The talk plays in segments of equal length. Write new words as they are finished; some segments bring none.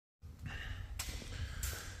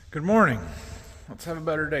Good morning. Let's have a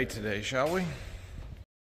better day today, shall we?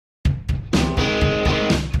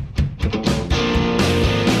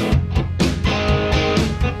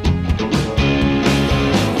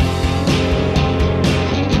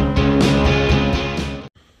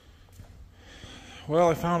 Well,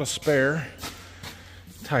 I found a spare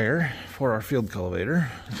tire for our field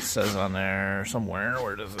cultivator. It says on there somewhere,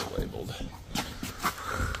 where does it labeled?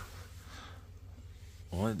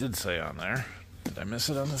 Well, it did say on there. Did I miss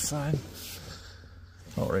it on this side?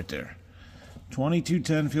 Oh, right there.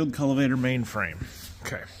 2210 field cultivator mainframe.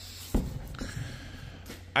 Okay.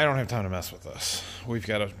 I don't have time to mess with this. We've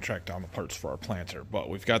got to track down the parts for our planter, but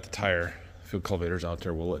we've got the tire. Field cultivator's out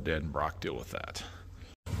there. We'll let Dad and Brock deal with that.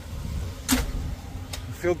 The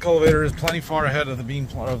field cultivator is plenty far ahead of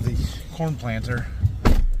the corn planter.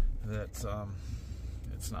 That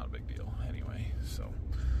it's not a big deal anyway. So.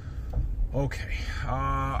 Okay,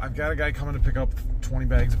 I've got a guy coming to pick up 20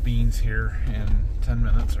 bags of beans here in 10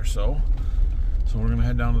 minutes or so. So we're going to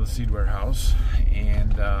head down to the seed warehouse.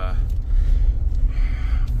 And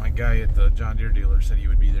my guy at the John Deere dealer said he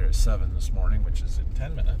would be there at 7 this morning, which is in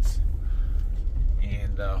 10 minutes.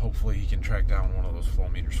 And hopefully he can track down one of those flow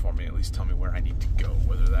meters for me, at least tell me where I need to go.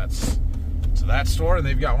 Whether that's to that store and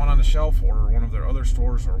they've got one on the shelf, or one of their other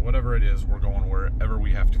stores, or whatever it is, we're going wherever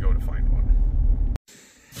we have to go to find one.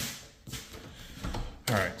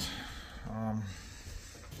 Alright,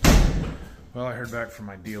 well, I heard back from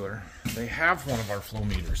my dealer. They have one of our flow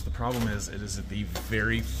meters. The problem is it is at the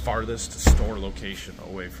very farthest store location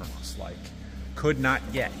away from us. Like, could not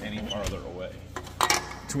get any farther away.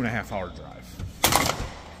 2.5 hour drive.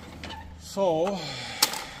 So,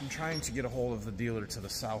 I'm trying to get a hold of the dealer to the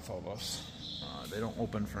south of us. They don't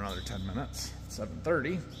open for another 10 minutes,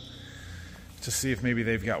 7:30. To see if maybe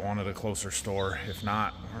they've got one at a closer store. If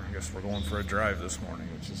not, I guess we're going for a drive this morning,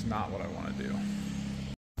 which is not what I want to do.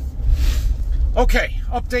 Okay,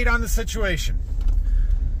 update on the situation.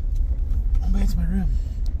 Oh man, it's my room.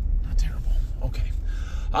 Not terrible. Okay.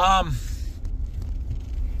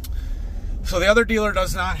 So the other dealer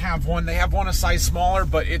does not have one. They have one a size smaller,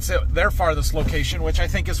 but it's at their farthest location, which I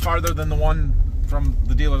think is farther than the one from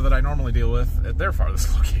the dealer that I normally deal with at their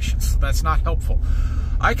farthest location. So that's not helpful.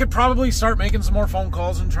 I could probably start making some more phone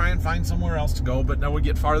calls and try and find somewhere else to go, but that would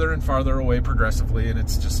get farther and farther away progressively, and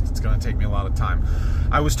it's going to take me a lot of time.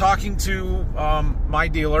 I was talking to my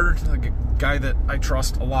dealer, the guy that I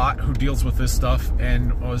trust a lot, who deals with this stuff,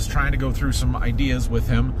 and was trying to go through some ideas with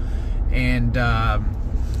him. And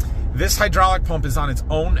this hydraulic pump is on its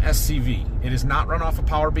own SCV. It is not run off a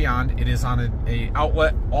Power Beyond. It is on an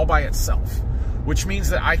outlet all by itself, which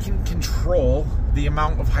means that I can control the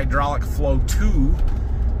amount of hydraulic flow to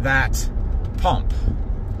that pump.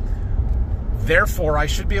 Therefore, I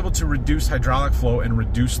should be able to reduce hydraulic flow and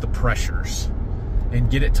reduce the pressures and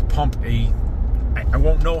get it to pump I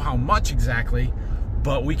won't know how much exactly,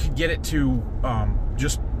 but we could get it to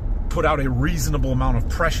just put out a reasonable amount of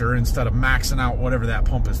pressure instead of maxing out whatever that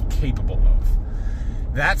pump is capable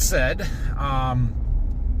of. That said,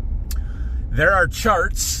 there are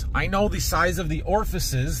charts. I know the size of the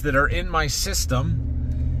orifices that are in my system,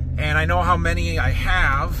 and I know how many I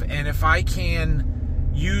have, and if I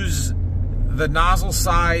can use the nozzle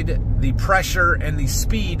side, the pressure, and the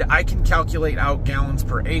speed, I can calculate out gallons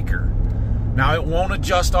per acre. Now, it won't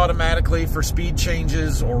adjust automatically for speed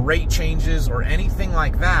changes or rate changes or anything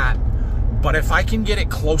like that, but if I can get it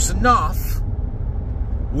close enough,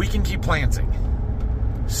 we can keep planting.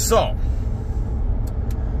 So,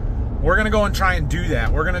 we're going to go and try and do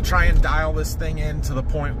that. We're going to try and dial this thing in to the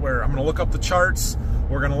point where I'm going to look up the charts.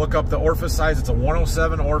 We're going to look up the orifice size. It's a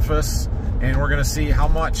 107 orifice, and we're going to see how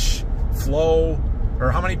much flow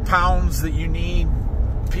or how many pounds that you need,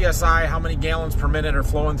 PSI, how many gallons per minute are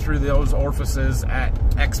flowing through those orifices at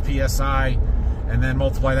X PSI, and then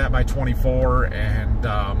multiply that by 24 and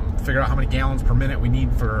figure out how many gallons per minute we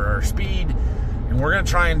need for our speed. And we're going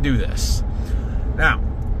to try and do this. Now,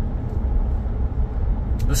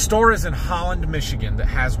 the store is in Holland, Michigan that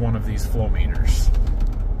has one of these flow meters.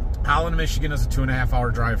 Holland, Michigan is a 2.5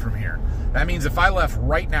 hour drive from here. That means if I left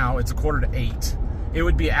right now, it's 7:45. It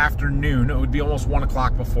would be afternoon. It would be almost 1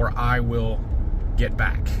 o'clock before I will get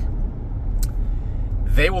back.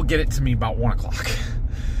 They will get it to me about 1 o'clock.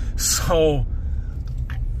 So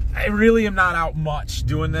I really am not out much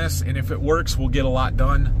doing this, and if it works, we'll get a lot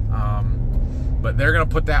done. But they're going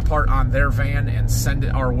to put that part on their van and send it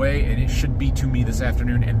our way, and it should be to me this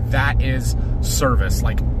afternoon, and that is service.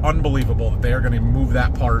 Like, unbelievable that they are going to move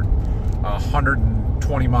that part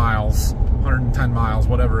 120 miles, 110 miles,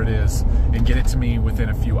 whatever it is, and get it to me within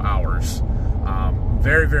a few hours.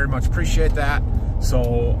 Very, very much appreciate that.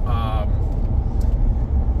 So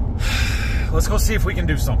let's go see if we can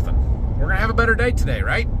do something. We're gonna have a better day today,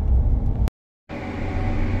 right?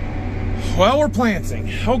 Well, we're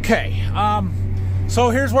planting. Okay, so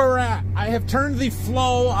here's where we're at. I have turned the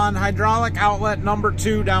flow on hydraulic outlet number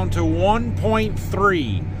 2 down to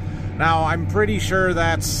 1.3. Now, I'm pretty sure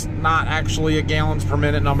that's not actually a gallons per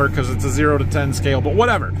minute number because it's a 0 to 10 scale, but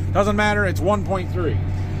whatever. Doesn't matter, it's 1.3.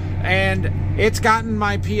 And it's gotten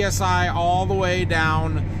my PSI all the way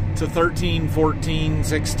down to 13, 14,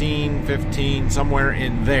 16, 15, somewhere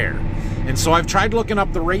in there. And so I've tried looking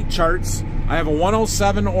up the rate charts. I have a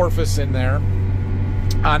 107 orifice in there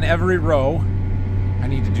on every row. I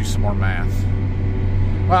need to do some more math.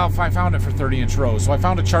 Well, if I found it for 30-inch rows. So I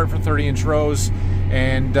found a chart for 30-inch rows,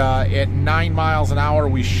 and at 9 miles an hour,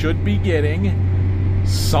 we should be getting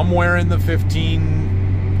somewhere in the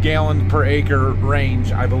 15 gallon per acre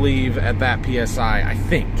range, I believe, at that PSI, I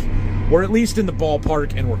think. We're at least in the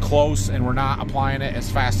ballpark, and we're close, and we're not applying it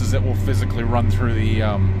as fast as it will physically run through the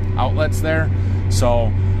outlets there.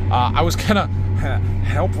 So I was kind of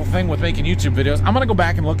helpful thing with making YouTube videos. I'm gonna go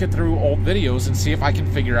back and look at through old videos and see if I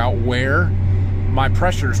can figure out where my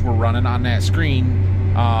pressures were running on that screen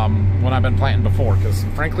when I've been planting before, because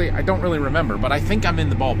frankly I don't really remember, but I think I'm in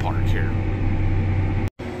the ballpark here.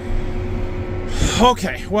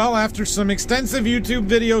 Okay, well, after some extensive YouTube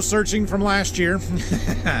video searching from last year,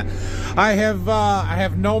 I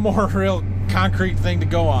have no more real concrete thing to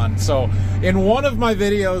go on. So in one of my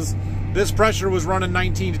videos, this pressure was running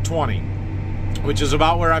 19 to 20. Which is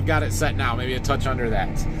about where I've got it set now, maybe a touch under that.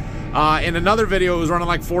 In another video, it was running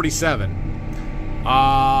like 47.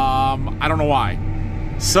 I don't know why.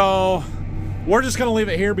 So we're just gonna leave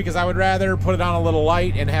it here because I would rather put it on a little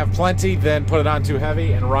light and have plenty than put it on too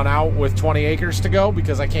heavy and run out with 20 acres to go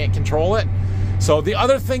because I can't control it. So the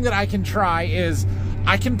other thing that I can try is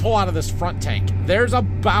I can pull out of this front tank. There's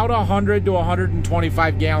about 100 to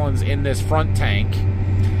 125 gallons in this front tank.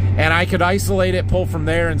 And I could isolate it, pull from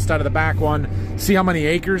there instead of the back one, see how many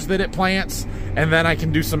acres that it plants, and then I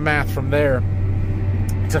can do some math from there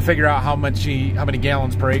to figure out how many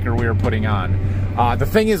gallons per acre we are putting on. The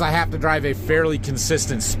thing is, I have to drive a fairly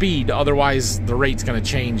consistent speed, otherwise the rate's going to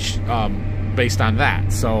change based on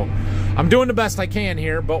that. So I'm doing the best I can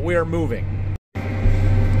here, but we are moving.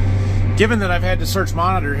 Given that I've had to search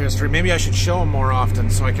monitor history, maybe I should show them more often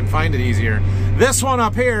so I can find it easier. This one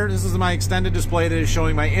up here, this is my extended display that is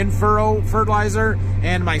showing my in-furrow fertilizer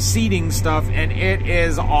and my seeding stuff, and it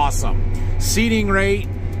is awesome. Seeding rate,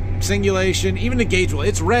 singulation, even the gauge wheel,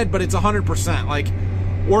 it's red, but it's 100%. Like,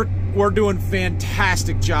 we're doing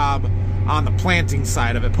fantastic job on the planting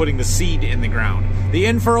side of it, putting the seed in the ground. The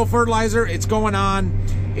in-furrow fertilizer, it's going on.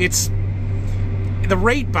 The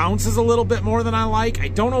rate bounces a little bit more than I like. I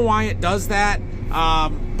don't know why it does that,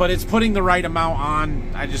 but it's putting the right amount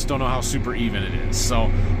on. I just don't know how super even it is. So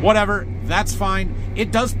whatever, that's fine.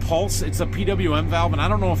 It does pulse. It's a PWM valve, and I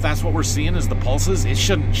don't know if that's what we're seeing as the pulses. It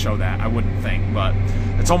shouldn't show that, I wouldn't think, but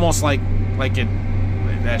it's almost like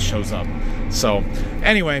that shows up. So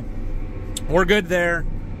anyway, we're good there.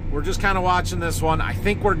 We're just kind of watching this one. I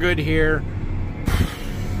think we're good here.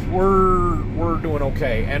 We're doing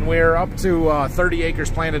okay, and we're up to 30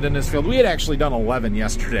 acres planted in this field. We had actually done 11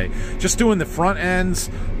 yesterday, just doing the front ends,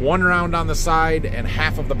 1 round on the side, and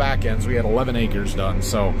half of the back ends. We had 11 acres done,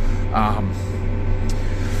 so I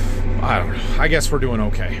don't know. I guess we're doing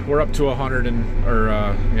okay. We're up to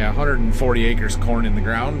 140 acres corn in the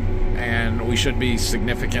ground, and we should be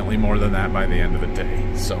significantly more than that by the end of the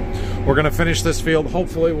day. So we're gonna finish this field.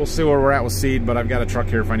 Hopefully we'll see where we're at with seed, but I've got a truck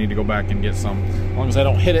here if I need to go back and get some, as long as I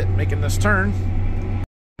don't hit it making this turn.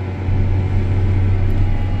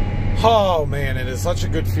 Oh man, it is such a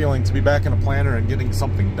good feeling to be back in a planter and getting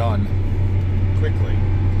something done quickly.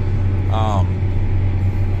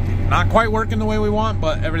 Not quite working the way we want,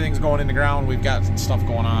 but everything's going in the ground. We've got some stuff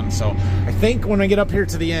going on. So I think when I get up here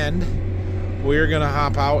to the end, we're gonna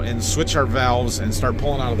hop out and switch our valves and start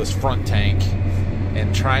pulling out of this front tank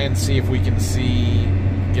and try and see if we can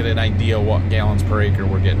get an idea what gallons per acre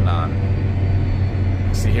we're getting on.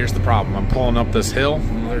 See, here's the problem. I'm pulling up this hill.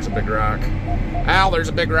 Oh, there's a big rock. Ow, there's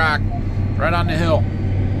a big rock right on the hill.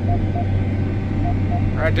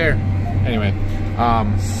 Right there. Anyway,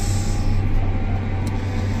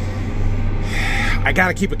 I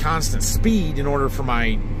gotta keep a constant speed in order for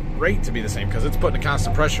my rate to be the same, because it's putting a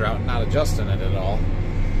constant pressure out and not adjusting it at all.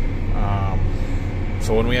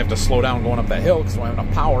 So when we have to slow down going up that hill because we don't have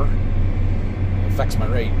enough power, it affects my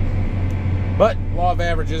rate. But law of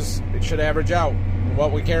averages, it should average out.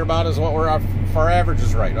 What we care about is if our average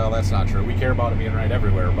is right. Well, that's not true. We care about it being right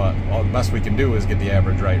everywhere, but the best we can do is get the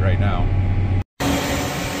average right now.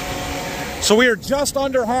 So we are just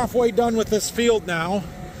under halfway done with this field now.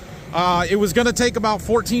 It was going to take about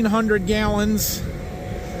 1,400 gallons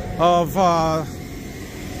of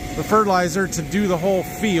the fertilizer to do the whole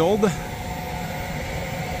field.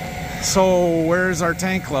 So where's our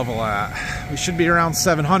tank level at? We should be around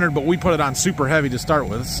 700, but we put it on super heavy to start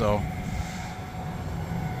with, so.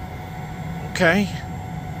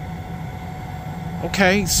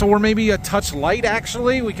 Okay, so we're maybe a touch light,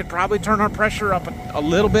 actually. We could probably turn our pressure up a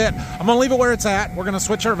little bit. I'm gonna leave it where it's at. We're gonna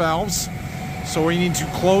switch our valves. So we need to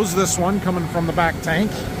close this one coming from the back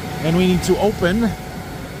tank, and we need to open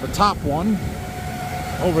the top one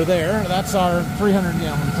over there. That's our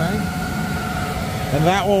 300-gallon tank. And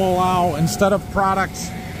that will allow, instead of product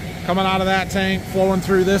coming out of that tank, flowing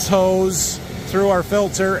through this hose, through our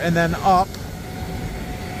filter, and then up,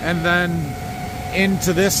 and then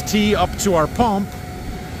into this T up to our pump.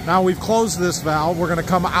 Now we've closed this valve. We're gonna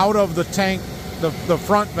come out of the tank, the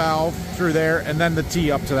front valve through there, and then the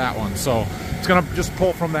T up to that one. So it's gonna just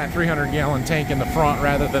pull from that 300-gallon tank in the front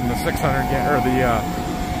rather than the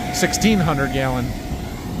 1,600-gallon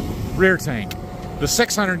rear tank. The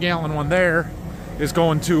 600-gallon one there is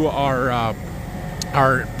going to our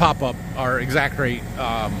pop-up, our exact rate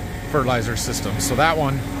fertilizer system. So that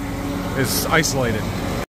one is isolated.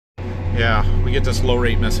 Yeah, we get this low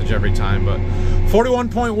rate message every time, but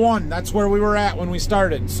 41.1, that's where we were at when we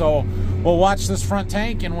started. So we'll watch this front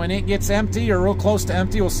tank, and when it gets empty or real close to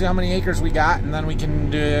empty, we'll see how many acres we got, and then we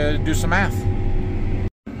can do some math.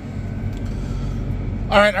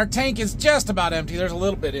 All right, our tank is just about empty. There's a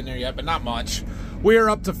little bit in there yet, but not much. We're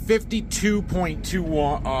up to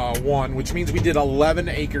 52.21, which means we did 11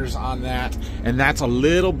 acres on that, and that's a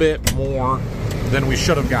little bit more than we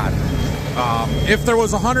should have gotten. If there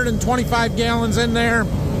was 125 gallons in there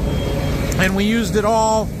and we used it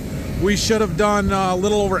all, we should have done a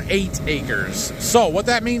little over 8 acres. So what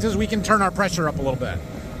that means is we can turn our pressure up a little bit.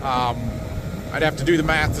 I'd have to do the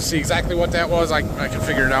math to see exactly what that was. I can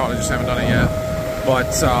figure it out. I just haven't done it yet.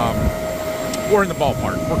 But we're in the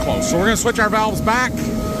ballpark. We're close. So we're going to switch our valves back. So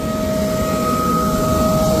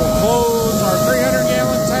we'll close our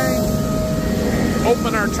 300-gallon tank,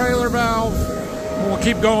 open our trailer valve, and we'll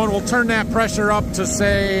keep going. We'll turn that pressure up to,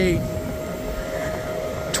 say,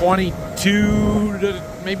 22 to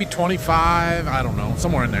maybe 25. I don't know.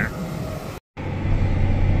 Somewhere in there.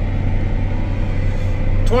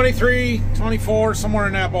 23, 24, somewhere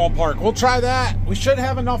in that ballpark. We'll try that. We should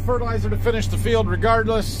have enough fertilizer to finish the field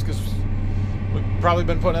regardless, because we've probably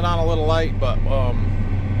been putting it on a little light, but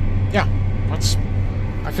yeah,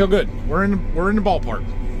 I feel good. We're in the ballpark.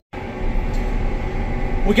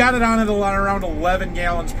 We got it on at around 11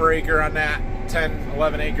 gallons per acre on that 10,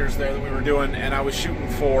 11 acres there that we were doing, and I was shooting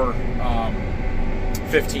for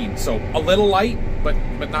 15. So a little light, but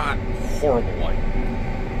not horrible light.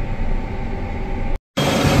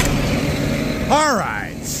 All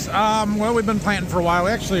right, well, we've been planting for a while.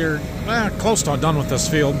 We actually are close to done with this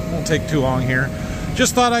field. Won't take too long here.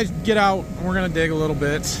 Just thought I'd get out. We're gonna dig a little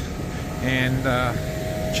bit and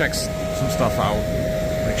check some stuff out.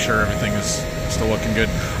 Make sure everything is still looking good.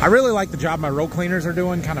 I really like the job my row cleaners are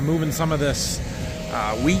doing, kind of moving some of this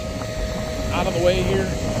wheat out of the way here.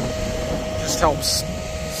 Just helps.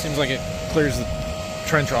 Seems like it clears the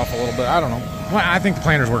trench off a little bit. I don't know. I think the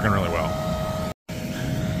planter's working really well.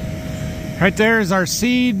 Right there is our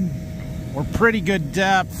seed. We're pretty good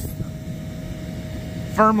depth.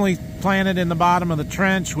 Firmly planted in the bottom of the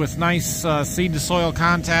trench with nice seed to soil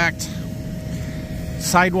contact.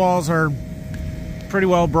 Sidewalls are pretty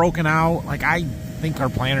well broken out. Like, I think our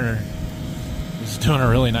planter is doing a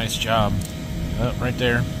really nice job. Right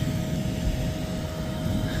there.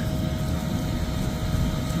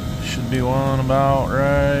 Should be one about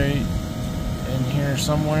right in here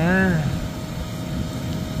somewhere.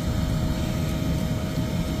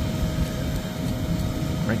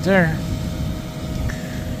 Right there.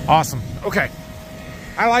 Awesome. Okay.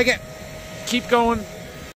 I like it. Keep going.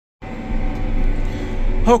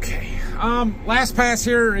 Okay. Last pass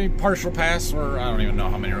here, a partial pass, or I don't even know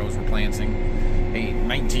how many rows we're planting.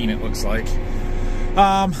 19 it looks like.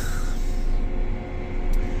 I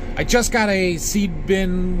just got a seed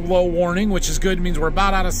bin low warning, which is good. It means we're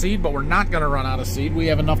about out of seed, but we're not going to run out of seed. We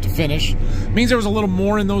have enough to finish. It means there was a little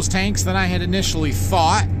more in those tanks than I had initially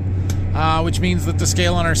thought. Which means that the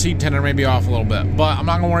scale on our seed tender may be off a little bit. But I'm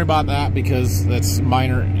not going to worry about that because that's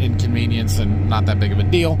minor inconvenience and not that big of a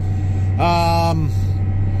deal.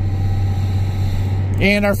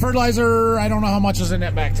 And our fertilizer, I don't know how much is in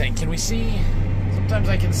that back tank. Can we see? Sometimes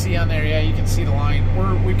I can see on there. Yeah, you can see the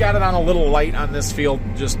line. We've got it on a little light on this field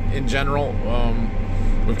just in general.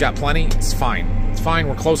 We've got plenty. It's fine. It's fine.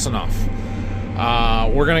 We're close enough.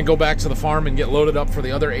 We're going to go back to the farm and get loaded up for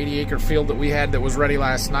the other 80-acre field that we had that was ready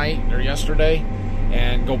last night or yesterday,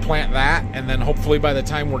 and go plant that. And then hopefully by the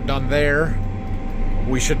time we're done there,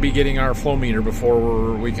 we should be getting our flow meter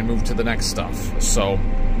before we can move to the next stuff. So,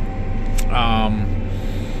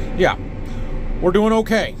 yeah, we're doing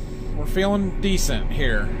okay. We're feeling decent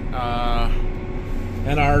here.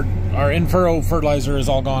 And our in-furrow fertilizer is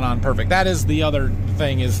all gone on perfect. That is the other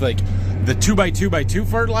thing, is like the 2x2x2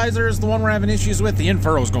 fertilizer is the one we're having issues with. The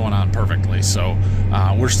in-furrow is going on perfectly. So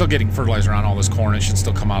we're still getting fertilizer on all this corn. It should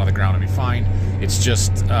still come out of the ground and be fine. It's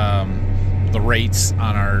just the rates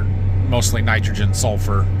on our mostly nitrogen,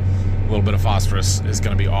 sulfur, a little bit of phosphorus is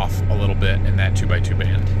going to be off a little bit in that 2x2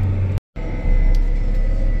 band.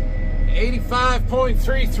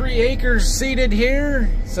 85.33 acres seeded here.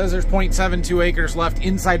 It says there's 0.72 acres left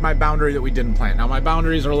inside my boundary that we didn't plant. Now my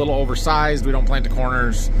boundaries are a little oversized. We don't plant the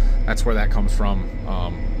corners. That's where that comes from.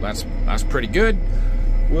 That's pretty good.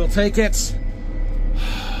 We'll take it.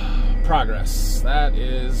 Progress. That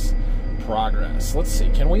is progress. Let's see.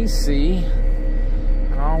 Can we see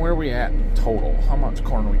where are we at total? How much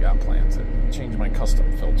corn we got planted? Change my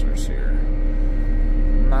custom filters here.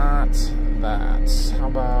 Not that. How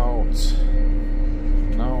about,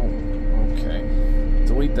 no, okay.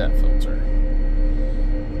 Delete that filter.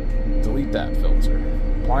 Delete that filter.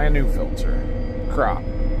 Apply a new filter. Crop.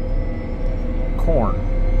 Corn.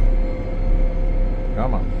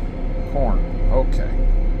 Come on. Corn. Okay.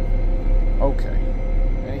 Okay.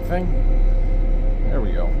 Anything? There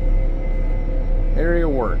we go. Area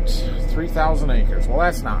worked. 3,000 acres. Well,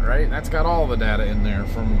 that's not right. That's got all the data in there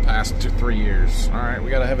from the past 3 years. All right, we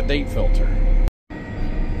got to have a date filter.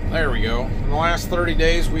 There we go. In the last 30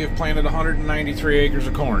 days, we have planted 193 acres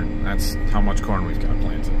of corn. That's how much corn we've got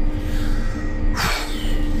planted.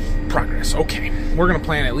 Progress. Okay. We're going to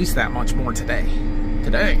plant at least that much more today.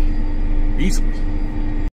 Today. Easily.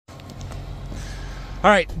 All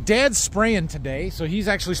right, Dad's spraying today, so he's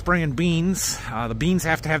actually spraying beans. The beans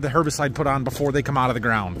have to have the herbicide put on before they come out of the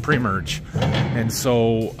ground, pre-merge. And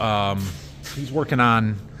so he's working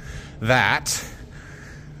on that.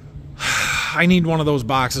 I need one of those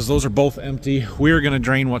boxes. Those are both empty. We're going to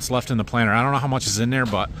drain what's left in the planter. I don't know how much is in there,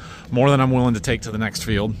 but more than I'm willing to take to the next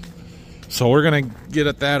field. So we're going to get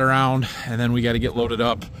at that around, and then we got to get loaded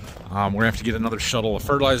up. We're going to have to get another shuttle of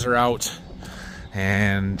fertilizer out,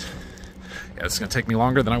 and it's going to take me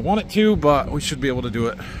longer than I want it to, but we should be able to do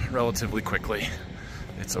it relatively quickly.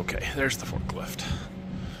 It's okay. There's the forklift.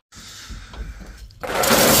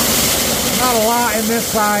 Not a lot in this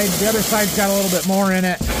side. The other side's got a little bit more in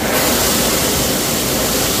it.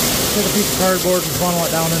 Take a piece of cardboard and funnel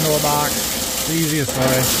it down into a box. It's the easiest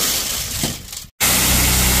way.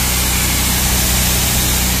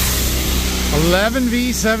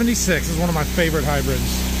 V76 is one of my favorite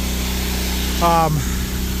hybrids.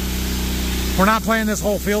 We're not planting this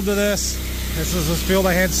whole field to this. This is this field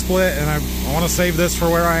I had split, and I want to save this for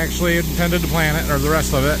where I actually intended to plant it, or the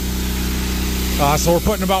rest of it. So we're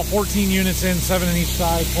putting about 14 units in, 7 in each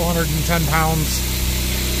side, 410 pounds.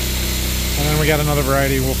 And then we got another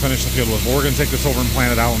variety we'll finish the field with. But we're going to take this over and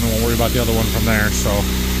plant it out, and then we'll worry about the other one from there. So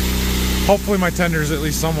hopefully my tender is at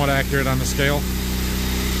least somewhat accurate on the scale.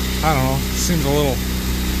 I don't know. Seems a little,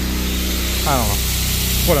 I don't know.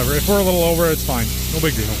 Whatever. If we're a little over, it's fine. No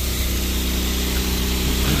big deal.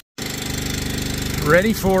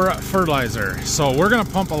 Ready for fertilizer. So we're going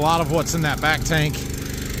to pump a lot of what's in that back tank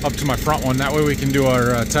up to my front one. That way we can do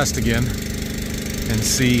our test again and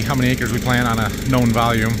see how many acres we plant on a known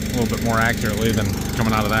volume a little bit more accurately than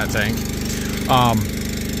coming out of that tank.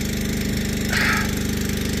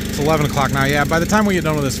 It's 11 o'clock now. Yeah, by the time we get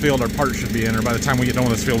done with this field, our part should be in, or by the time we get done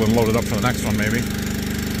with this field and load it up for the next one, maybe.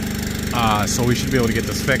 So we should be able to get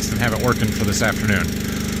this fixed and have it working for this afternoon,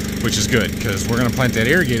 which is good, because we're going to plant that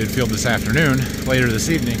irrigated field this afternoon, later this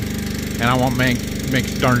evening, and I want to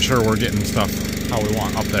make darn sure we're getting stuff how we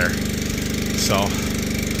want up there. So,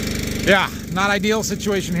 yeah, not ideal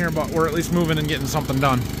situation here, but we're at least moving and getting something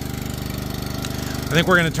done. I think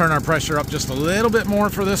we're going to turn our pressure up just a little bit more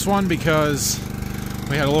for this one, because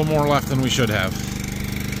we had a little more left than we should have.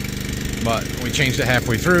 But we changed it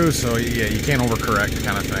halfway through, so yeah, you can't overcorrect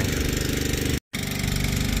kind of thing.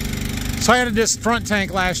 So I had a disc front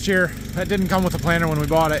tank last year. That didn't come with the planter when we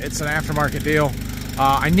bought it. It's an aftermarket deal.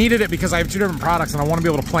 I needed it because I have 2 different products and I want to be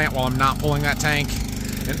able to plant while I'm not pulling that tank.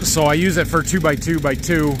 And so I use it for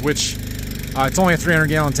 2x2x2, which it's only a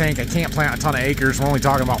 300-gallon tank. I can't plant a ton of acres. We're only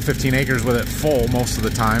talking about 15 acres with it full most of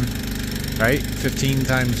the time, right? 15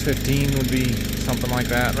 times 15 would be something like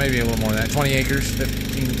that. Maybe a little more than that. 20 acres.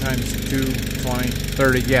 15 times 2, 20,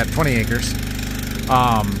 30. Yeah, 20 acres.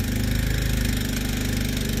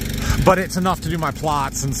 But it's enough to do my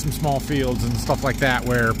plots and some small fields and stuff like that,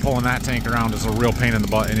 where pulling that tank around is a real pain in the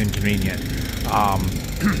butt and inconvenient.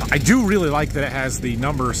 I do really like that it has the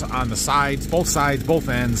numbers on the sides, both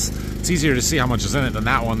ends. It's easier to see how much is in it than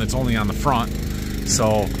that one that's only on the front.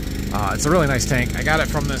 So it's a really nice tank. I got it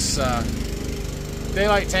from this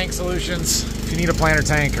Daylight Tank Solutions. If you need a planter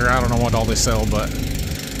tank, or I don't know what all they sell, but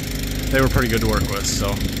they were pretty good to work with, so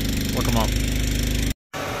look them up.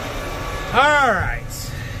 All right,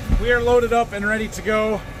 we are loaded up and ready to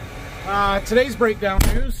go. Today's breakdown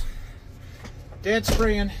news: Dad's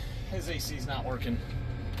spraying. His AC's not working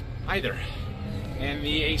either, and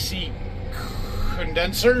the AC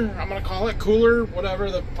condenser, I'm gonna call it, cooler, whatever,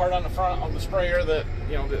 the part on the front of the sprayer that,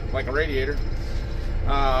 you know, like a radiator,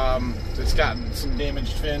 it's gotten some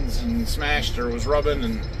damaged fins and smashed, or was rubbing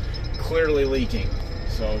and clearly leaking.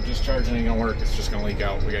 So just charging ain't gonna work. It's just gonna leak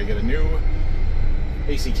out. We gotta get a new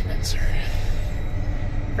AC condenser.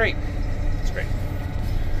 Great. It's great.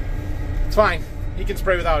 It's fine. He can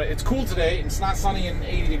spray without it. It's cool today. It's not sunny and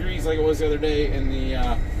 80 degrees like it was the other day in the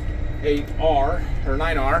 8R or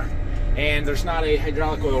 9R, and there's not a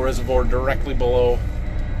hydraulic oil reservoir directly below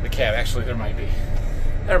the cab. Actually, there might be.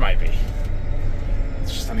 There might be.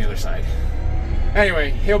 It's just on the other side. Anyway,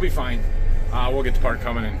 he'll be fine. We'll get the part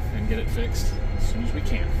coming and get it fixed as soon as we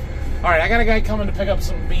can. All right, I got a guy coming to pick up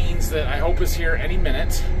some beans that I hope is here any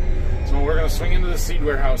minute. So we're going to swing into the seed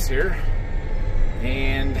warehouse here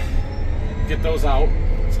and get those out.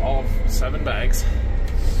 It's all 7 bags.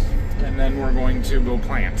 And then we're going to go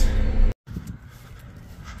plant.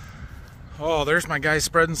 Oh, there's my guy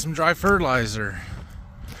spreading some dry fertilizer.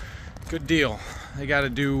 Good deal. They got to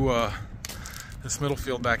do this middle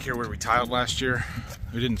field back here where we tiled last year.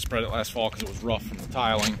 We didn't spread it last fall because it was rough from the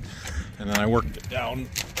tiling. And then I worked it down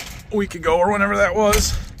a week ago or whenever that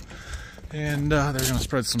was. And they're going to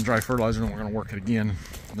spread some dry fertilizer, and we're going to work it again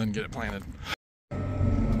and then get it planted.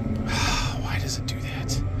 Why does it do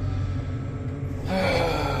that?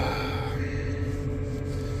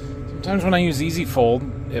 Sometimes when I use Easy Fold,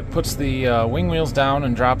 it puts the wing wheels down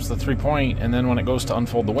and drops the 3-point, and then when it goes to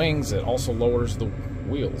unfold the wings, it also lowers the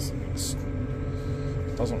wheels.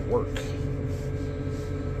 It doesn't work.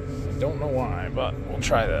 I don't know why, but we'll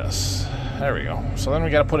try this. There we go. So then we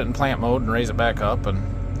got to put it in plant mode and raise it back up, and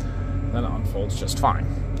then it unfolds just fine.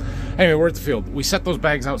 Anyway, we're at the field. We set those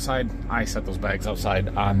bags outside. I set those bags outside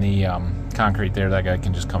on the concrete there. That guy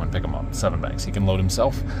can just come and pick them up. 7 bags. He can load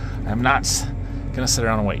himself. I'm not going to sit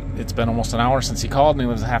around and wait. It's been almost an hour since he called, and he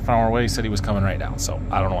lives a half an hour away. He said he was coming right down, so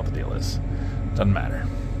I don't know what the deal is. Doesn't matter.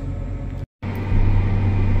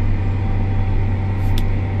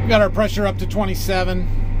 We got our pressure up to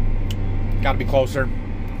 27. Got to be closer.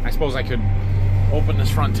 I suppose I could open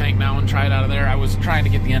this front tank now and try it out of there. I was trying to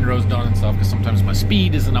get the end rows done and stuff because sometimes my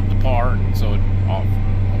speed isn't up to par, and so it'll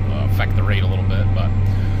affect the rate a little bit, but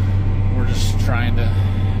we're just trying to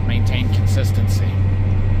maintain consistency.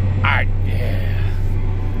 Alright, yeah.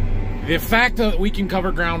 The fact that we can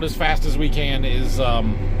cover ground as fast as we can is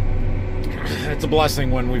it's a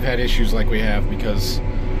blessing when we've had issues like we have, because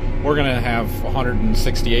we're going to have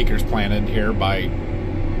 160 acres planted here by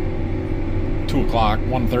 2 o'clock,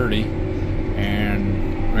 1:30. And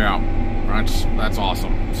yeah, that's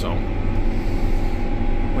awesome. So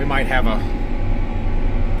we might have a,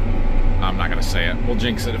 I'm not gonna say it, we'll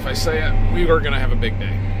jinx it if I say it, we are gonna have a big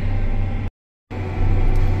day.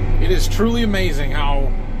 It is truly amazing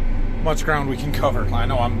how much ground we can cover. I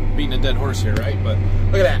know I'm beating a dead horse here, right? But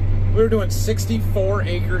look at that. We were doing 64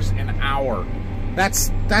 acres an hour.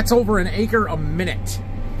 That's over an acre a minute.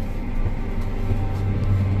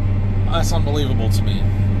 That's unbelievable to me.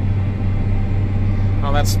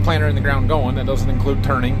 Well, that's planter in the ground going. That doesn't include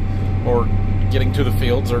turning or getting to the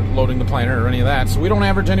fields or loading the planter or any of that. So we don't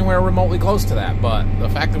average anywhere remotely close to that. But the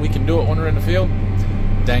fact that we can do it when we're in the field,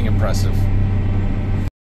 dang impressive.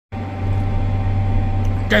 You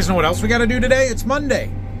guys know what else we got to do today? It's Monday.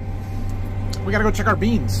 We got to go check our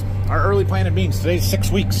beans, our early planted beans. Today's 6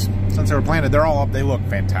 weeks since they were planted. They're all up. They look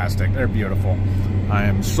fantastic. They're beautiful. I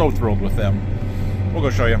am so thrilled with them. We'll go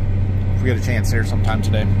show you if we get a chance here sometime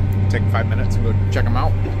today. Take 5 minutes and go check them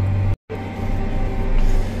out.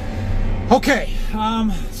 Okay,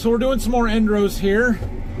 so we're doing some more end rows here,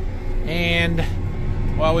 and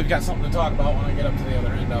well, we've got something to talk about when I get up to the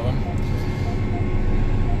other end of them.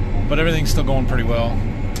 But everything's still going pretty well.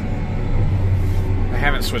 I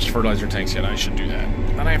haven't switched fertilizer tanks yet. I should do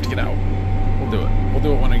that. Then I have to get out. We'll do it. We'll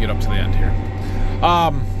do it when I get up to the end here.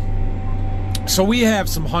 So we have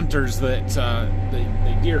some hunters that they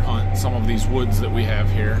deer hunt some of these woods that we have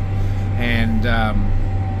here, and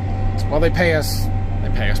well, they pay us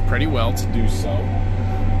pretty well to do so.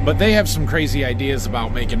 But they have some crazy ideas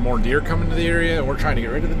about making more deer come into the area, and we're trying to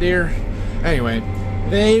get rid of the deer. Anyway,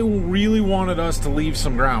 they really wanted us to leave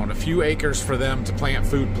some ground, a few acres for them to plant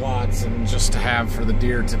food plots and just to have for the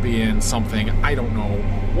deer to be in something, I don't know,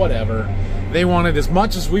 whatever. They wanted as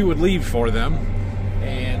much as we would leave for them.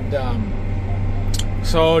 And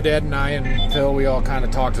so Dad and I and Phil, we all kind of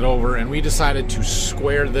talked it over, and we decided to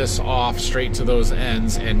square this off straight to those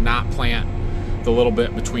ends and not plant the little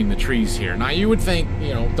bit between the trees here. Now you would think,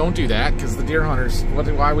 you know, don't do that, because the deer hunters,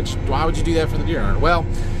 why would you do that for the deer hunter? Well,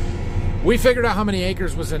 we figured out how many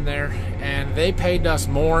acres was in there, and they paid us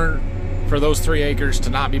more for those 3 acres to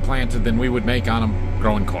not be planted than we would make on them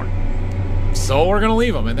growing corn. So we're gonna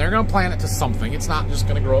leave them, and they're gonna plant it to something. It's not just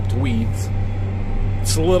gonna grow up to weeds.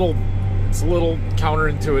 It's a little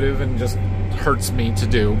counterintuitive and just hurts me to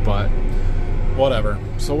do, but whatever.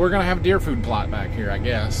 So we're gonna have a deer food plot back here, I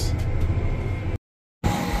guess.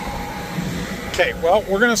 Okay, well,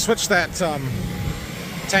 we're gonna switch that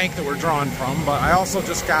tank that we're drawing from, but I also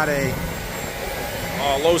just got a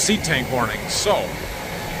low seed tank warning. So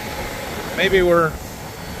maybe we're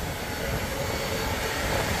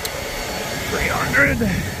 300.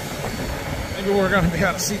 Maybe we're gonna be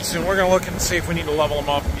out of seed soon. We're gonna look and see if we need to level them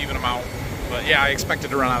up, even them out. But yeah, I expected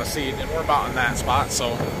to run out of seed, and we're about in that spot,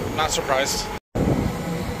 so I'm not surprised.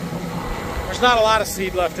 There's not a lot of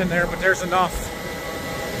seed left in there, but there's enough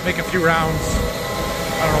to make a few rounds.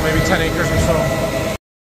 I don't know, maybe 10 acres or so.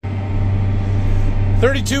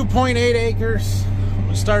 32.8 acres. When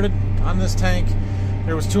we started on this tank,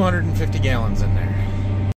 there was 250 gallons in there.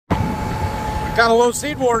 I got a low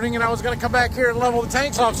seed warning, and I was gonna come back here and level the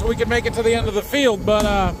tanks off so we could make it to the end of the field,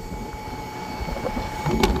 but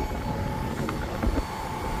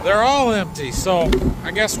they're all empty, so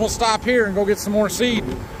I guess we'll stop here and go get some more seed.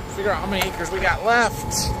 Figure out how many acres we got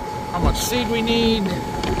left, how much seed we need,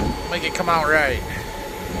 make it come out right.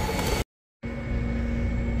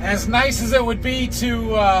 As nice as it would be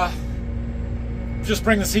to just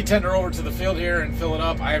bring the seed tender over to the field here and fill it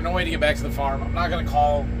up, I have no way to get back to the farm. I'm not gonna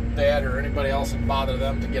call Dad or anybody else and bother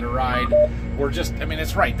them to get a ride. We're just, I mean,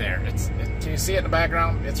 it's right there. Can you see it in the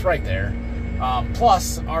background? It's right there.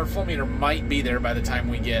 Plus, our flow meter might be there by the time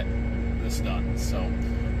we get this done. So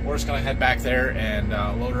we're just gonna head back there and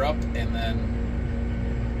load her up, and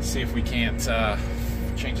then see if we can't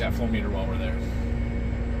change that flow meter while we're there.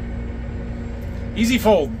 Easy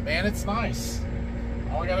fold, man, it's nice.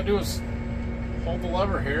 All I gotta do is hold the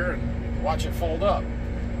lever here and watch it fold up.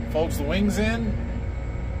 Folds the wings in,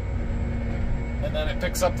 and then it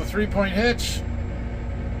picks up the 3-point hitch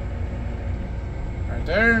right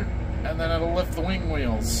there, and then it'll lift the wing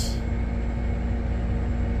wheels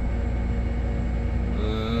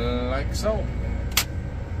like so,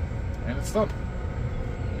 and it's done.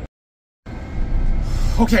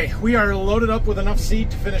 Okay, we are loaded up with enough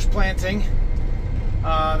seed to finish planting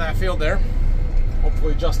that field there.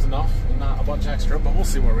 Hopefully just enough and not a bunch extra, but we'll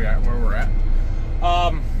see where we're at.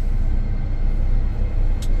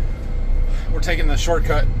 We're taking the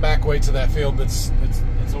shortcut back way to that field it's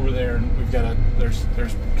over there, and we've got there's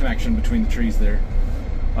connection between the trees there.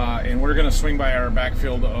 And we're gonna swing by our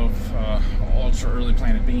backfield of ultra early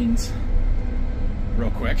planted beans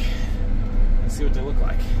real quick and see what they look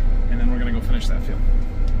like. And then we're gonna go finish that field.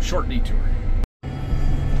 Short detour.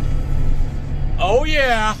 Oh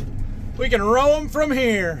yeah, we can row them from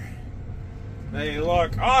here. They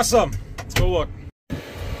look awesome. Let's go look.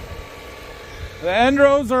 The end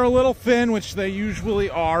rows are a little thin, which they usually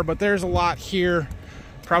are, but there's a lot here.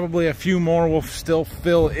 Probably a few more will still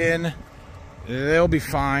fill in. They'll be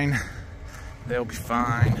fine. They'll be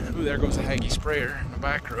fine. Ooh, there goes a Haggy sprayer in the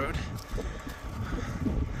back road.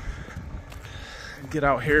 Get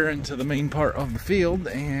out here into the main part of the field,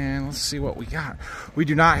 and let's see what we got. We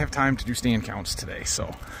do not have time to do stand counts today, so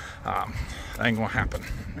that ain't gonna happen.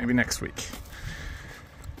 Maybe next week.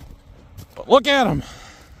 But look at them.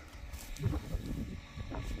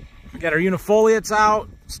 We got our unifoliates out,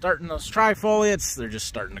 starting those trifoliates. They're just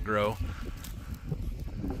starting to grow.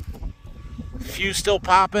 A few still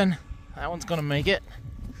popping. That one's gonna make it.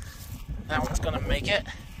 That one's gonna make it.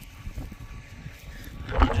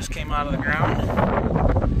 That one just came out of the ground.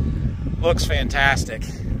 Looks fantastic.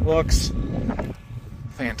 Looks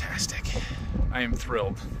fantastic. I am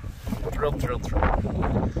thrilled. Thrilled.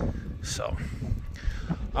 So,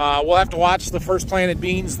 we'll have to watch the first planted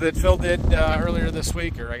beans that Phil did earlier this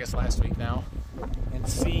week, or I guess last week now, and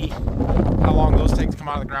see how long those take to come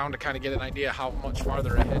out of the ground to kind of get an idea how much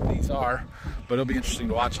farther ahead these are. But it'll be interesting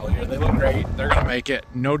to watch all year. They look great. They're going to make it.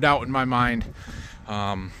 No doubt in my mind.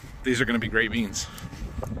 These are going to be great beans.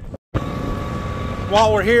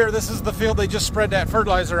 While we're here, this is the field they just spread that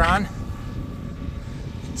fertilizer on. You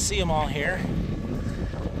can see them all here.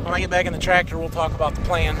 When I get back in the tractor, we'll talk about the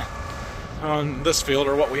plan on this field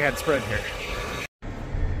or what we had spread here.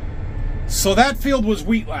 So that field was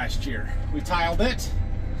wheat last year. We tiled it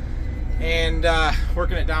and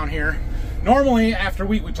working it down here. Normally after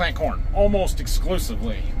wheat we plant corn, almost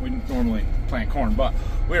exclusively. We normally plant corn, but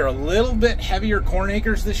we're a little bit heavier corn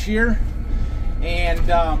acres this year, and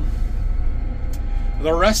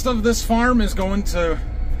the rest of this farm is going to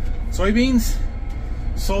soybeans.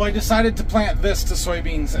 So I decided to plant this to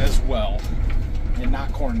soybeans as well and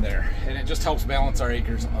not corn there, and it just helps balance our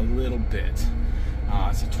acres a little bit.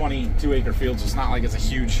 It's a 22 acre field, so it's not like it's a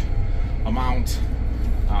huge amount,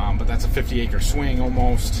 but that's a 50 acre swing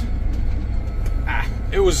almost.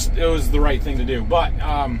 It was the right thing to do, but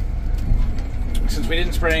since we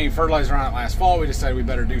didn't spread any fertilizer on it last fall, we decided we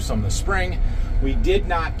better do some this spring. We did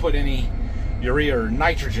not put any urea or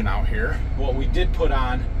nitrogen out here. What we did put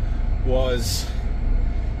on was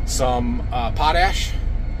some potash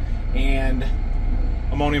and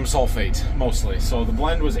ammonium sulfate mostly. So the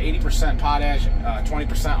blend was 80% potash,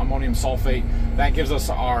 20% ammonium sulfate. That gives us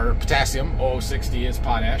our potassium. 060 is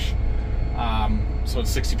potash, so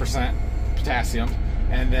it's 60% potassium.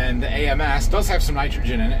 And then the AMS does have some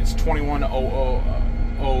nitrogen in it. It's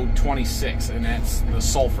 210026, and that's the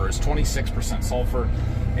sulfur. It's 26% sulfur,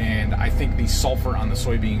 and I think the sulfur on the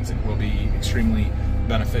soybeans will be extremely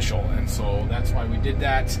beneficial, and so that's why we did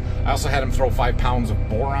that. I also had them throw 5 pounds of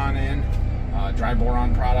boron in, dry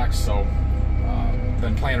boron products, so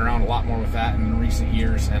been playing around a lot more with that in recent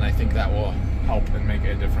years, and I think that will help and make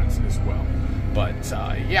a difference as well. But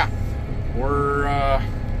yeah, we're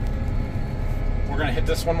gonna hit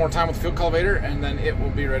this one more time with the field cultivator, and then it will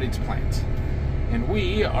be ready to plant. And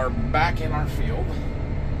we are back in our field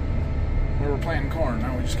where we're planting corn.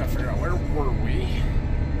 Now we just gotta figure out, where were we?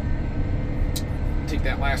 Take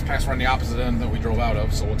that last pass, we're on the opposite end that we drove out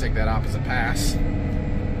of, so we'll take that opposite pass,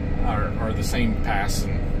 or the same pass,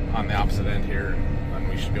 and on the opposite end here, and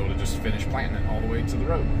we should be able to just finish planting it all the way to the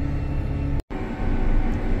road.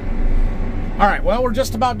 All right, well, we're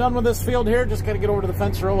just about done with this field here. Just got to get over to the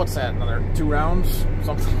fence row. What's that, another 2 rounds?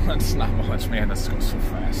 Something. That's not much, man. This goes so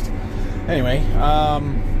fast. Anyway,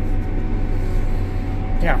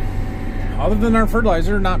 yeah. Other than our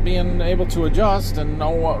fertilizer not being able to adjust and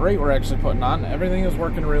know what rate we're actually putting on, everything is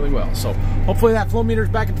working really well. So hopefully that flow meter's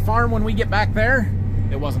back at the farm when we get back there.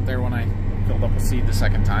 It wasn't there when I filled up with seed the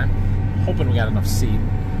second time. Hoping we got enough seed.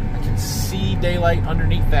 I can see daylight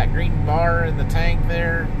underneath that green bar in the tank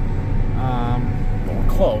there. But we're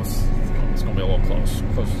close. It's gonna be a little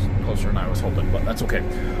closer than I was hoping, but that's okay.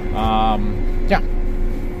 Yeah.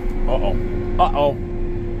 Uh-oh.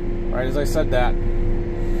 Right as I said that.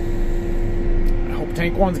 I hope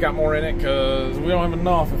tank 1's got more in it, because we don't have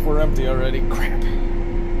enough if we're empty already. Crap.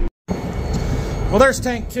 Well, there's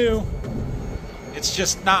tank 2. It's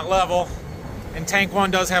just not level, and tank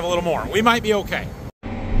 1 does have a little more. We might be okay.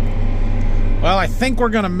 Well, I think we're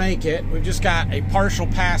gonna make it. We've just got a partial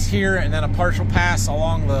pass here and then a partial pass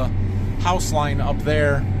along the house line up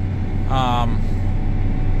there.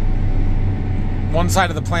 One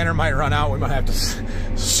side of the planter might run out. We might have to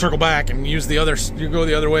circle back and use the other, go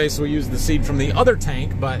the other way, so we use the seed from the other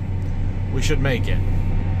tank, but we should make it.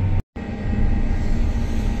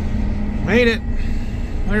 Made it.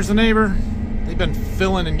 There's the neighbor. They've been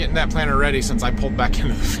filling and getting that planter ready since I pulled back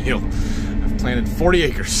into the field. I've planted 40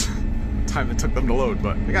 acres. Time it took them to load,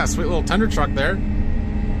 but they got a sweet little tender truck there.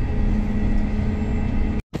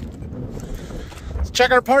 Let's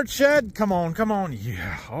check our parts shed. Come on, come on.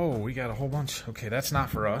 Yeah. Oh, we got a whole bunch. Okay, that's not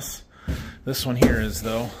for us. This one here is,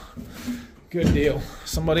 though. Good deal.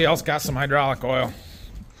 Somebody else got some hydraulic oil.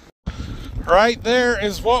 Right there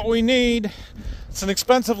is what we need. It's an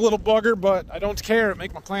expensive little bugger, but I don't care. It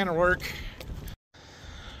makes my planter work.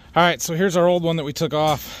 All right, so here's our old one that we took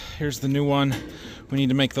off. Here's the new one. We need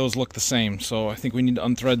to make those look the same. So I think we need to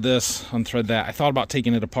unthread this, unthread that. I thought about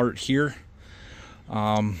taking it apart here.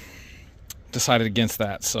 Decided against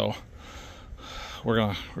that. So I'm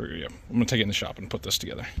gonna take it in the shop and put this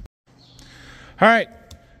together. All right,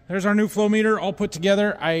 there's our new flow meter all put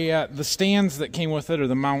together. The stands that came with it, or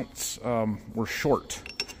the mounts, were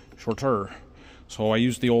shorter. So I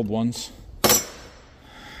used the old ones.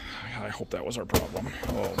 I hope that was our problem.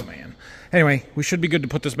 Oh man. Anyway, we should be good to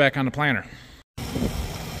put this back on the planter.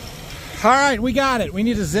 All right, we got it. We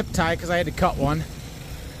need a zip tie because I had to cut one.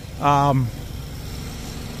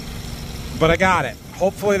 But I got it.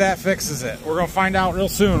 Hopefully that fixes it. We're going to find out real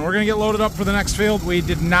soon. We're going to get loaded up for the next field. We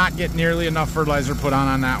did not get nearly enough fertilizer put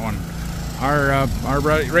on that one. Our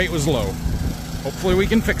rate was low. Hopefully we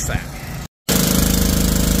can fix that.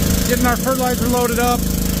 Getting our fertilizer loaded up.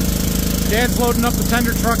 Dad's loading up the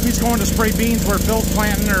tender truck. He's going to spray beans where Phil's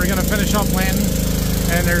planting, or going to finish up planting.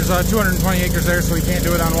 And there's 220 acres there, so he can't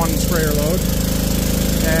do it on one sprayer load.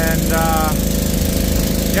 And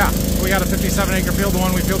yeah, we got a 57-acre field, the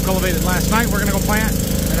one we field cultivated last night. We're going to go plant,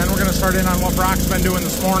 and then we're going to start in on what Brock's been doing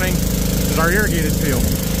this morning, is our irrigated field.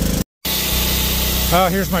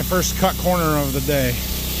 Here's my first cut corner of the day.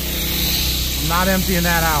 I'm not emptying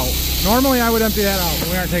that out. Normally I would empty that out, but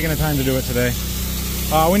we aren't taking the time to do it today.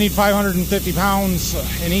 We need 550 pounds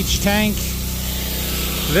in each tank.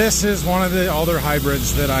 This is one of the other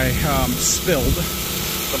hybrids that I spilled.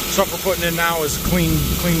 The stuff we're putting in now is a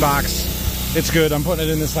clean box. It's good. I'm putting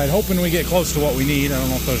it in this side, hoping we get close to what we need. I don't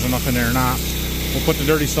know if there's enough in there or not. We'll put the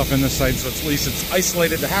dirty stuff in this side, so at least it's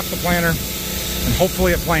isolated to half the planter, and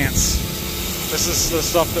hopefully it plants. This is the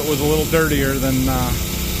stuff that was a little dirtier than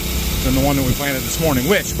the one that we planted this morning,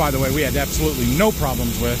 which, by the way, we had absolutely no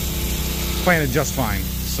problems with. Planted just fine,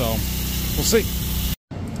 so we'll see.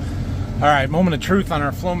 All right, moment of truth on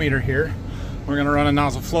our flow meter here. We're gonna run a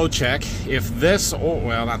nozzle flow check. If this, oh,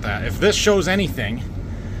 well, not that. If this shows anything,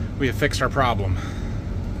 we have fixed our problem.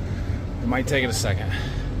 It might take it a second.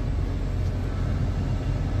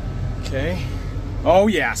 Okay. Oh,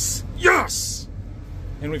 yes. Yes!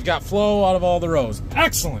 And we've got flow out of all the rows.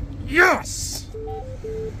 Excellent. Yes!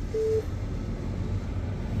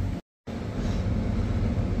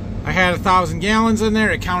 I had 1,000 gallons in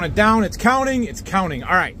there. It counted down. It's counting. It's counting.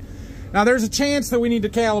 All right. Now, there's a chance that we need to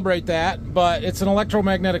calibrate that, but it's an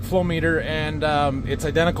electromagnetic flow meter, and it's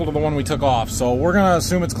identical to the one we took off. So we're going to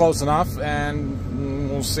assume it's close enough, and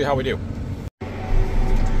we'll see how we do.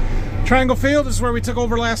 Triangle Field is where we took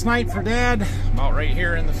over last night for Dad, about right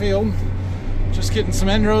here in the field. Just getting some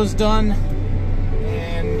end rows done,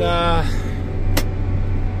 and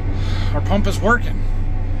our pump is working.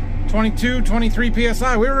 22, 23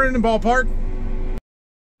 PSI. We were in the ballpark.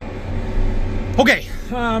 Okay,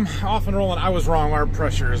 off and rolling. I was wrong. Our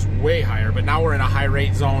pressure is way higher, but now we're in a high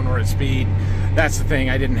rate zone. We're at speed. That's the thing.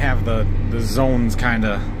 I didn't have the zones kind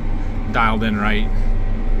of dialed in right.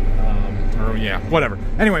 Or yeah, whatever.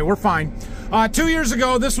 Anyway, we're fine. 2 years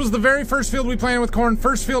ago, this was the very first field we planted with corn.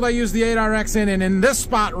 First field I used the 8RX in, and in this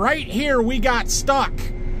spot right here, we got stuck.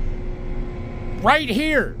 Right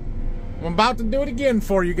here. I'm about to do it again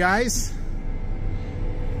for you guys.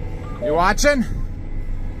 You watching?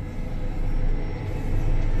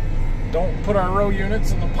 Don't put our row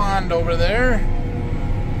units in the pond over there.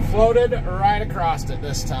 Floated right across it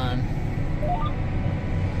this time.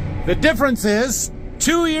 The difference is,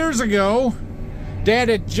 2 years ago, Dad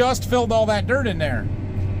had just filled all that dirt in there,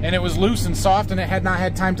 and it was loose and soft, and it had not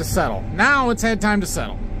had time to settle. Now it's had time to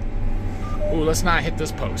settle. Ooh, let's not hit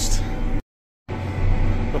this post.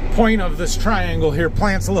 The point of this triangle here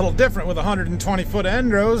plants a little different with 120-foot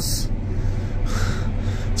end rows.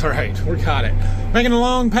 It's all right, we got it. Making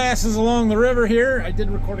long passes along the river here. I did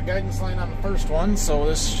record a guidance line on the first one, so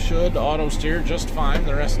this should auto steer just fine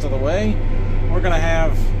the rest of the way. We're gonna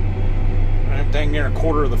have dang near a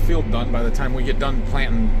quarter of the field done by the time we get done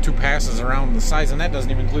planting 2 passes around the size, and that doesn't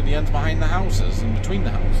even include the ends behind the houses and between the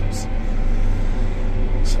houses.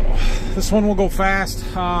 So this one will go fast.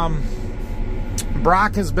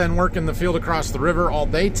 Brock has been working the field across the river all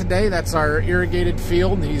day today. That's our irrigated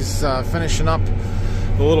field. He's finishing up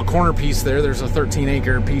the little corner piece there. There's a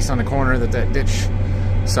 13-acre piece on the corner that ditch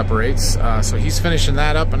separates. So he's finishing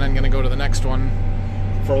that up, and then going to go to the next one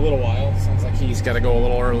for a little while. Sounds like he's got to go a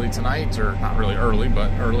little early tonight, or not really early,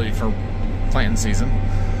 but early for planting season.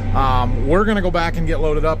 We're going to go back and get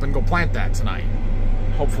loaded up and go plant that tonight.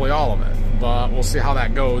 Hopefully all of it, but we'll see how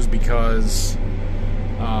that goes, because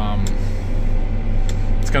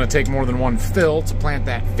it's going to take more than one fill to plant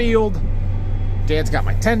that field. Dad's got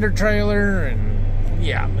my tender trailer, and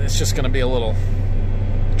yeah, it's just going to be a little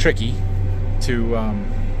tricky to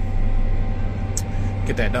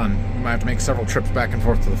get that done. We might have to make several trips back and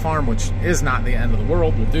forth to the farm, which is not the end of the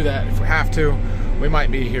world. We'll do that if we have to. We might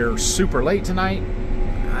be here super late tonight.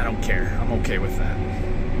 I don't care. I'm okay with that.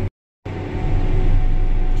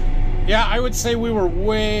 Yeah, I would say we were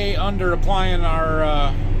way under applying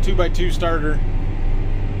our 2x2 starter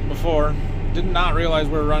before. Did not realize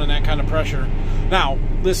we were running that kind of pressure. Now,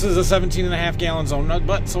 this is a 17.5 gallon zone,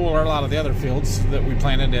 but so are a lot of the other fields that we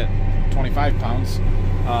planted at 25 pounds.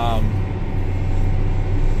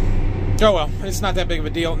 Oh well, it's not that big of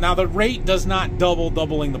a deal. Now the rate does not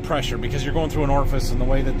doubling the pressure, because you're going through an orifice and the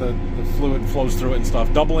way that the fluid flows through it and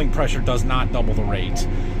stuff. Doubling pressure does not double the rate.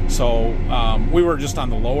 So we were just on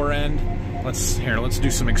the lower end. Let's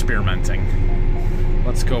do some experimenting.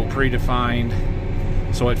 Let's go predefined.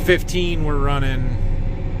 So at 15 we're running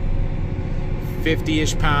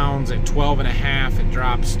 50-ish pounds. At 12.5, it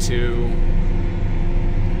drops to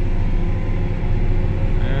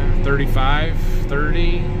 35,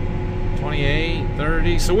 30, 28,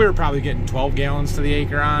 30. So we were probably getting 12 gallons to the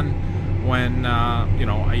acre on when, you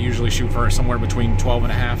know, I usually shoot for somewhere between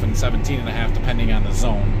 12.5 and 17.5, depending on the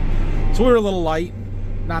zone. So we were a little light,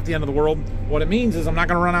 not the end of the world. What it means is I'm not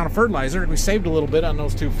going to run out of fertilizer. We saved a little bit on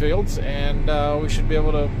those 2 fields, and we should be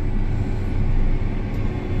able to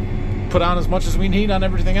put on as much as we need on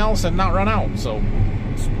everything else and not run out. So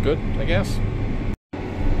it's good, I guess.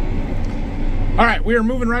 All right, we are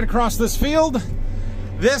moving right across this field.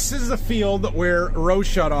 This is a field where row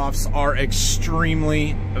shutoffs are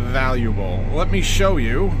extremely valuable. Let me show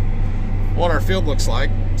you what our field looks like.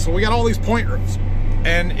 So we got all these point rows,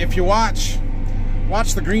 and if you watch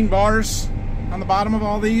the green bars on the bottom of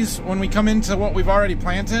all these, when we come into what we've already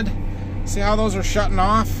planted, see how those are shutting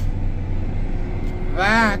off?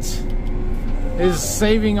 That is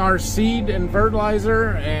saving our seed and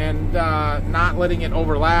fertilizer and not letting it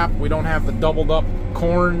overlap. We don't have the doubled up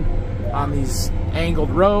corn on these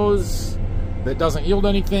angled rows that doesn't yield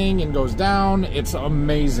anything and goes down. It's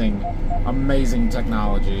amazing, amazing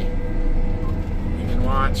technology. You can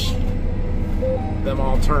watch them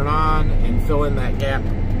all turn on and fill in that gap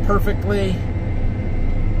perfectly.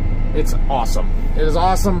 It's awesome. It is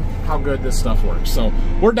awesome how good this stuff works. So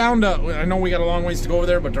we're down to, I know we got a long ways to go over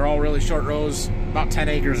there, but they're all really short rows. About 10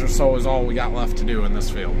 acres or so is all we got left to do in this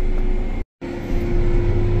field.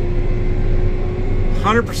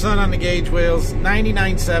 100% on the gauge wheels,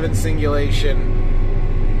 99.7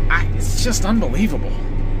 singulation. It's just unbelievable.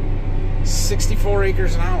 64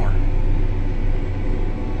 acres an hour.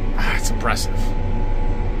 It's impressive.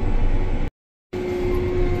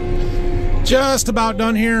 Just about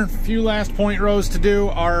done here. A few last point rows to do.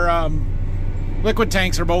 Our liquid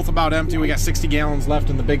tanks are both about empty. We got 60 gallons left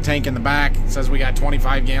in the big tank in the back. It says we got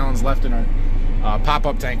 25 gallons left in our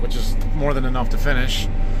pop-up tank, which is more than enough to finish.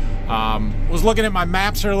 Was looking at my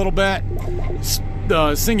maps here a little bit.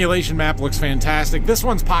 The singulation map looks fantastic. This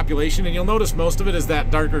one's population, and you'll notice most of it is that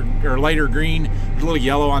darker or lighter green. There's a little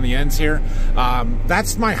yellow on the ends here.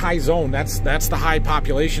 That's my high zone. That's the high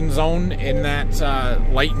population zone in that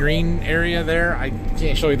light green area there. I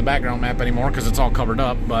can't show you the background map anymore because it's all covered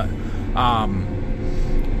up, but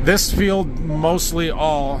this field mostly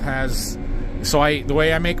all has. So the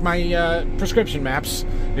way I make my prescription maps,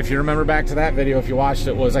 if you remember back to that video, if you watched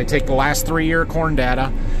it, was I take the last 3-year corn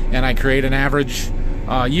data and I create an average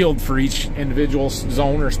yield for each individual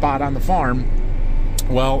zone or spot on the farm.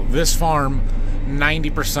 Well, this farm,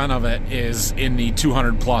 90% of it is in the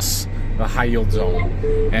 200 plus, the high yield zone.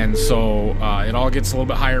 And so it all gets a little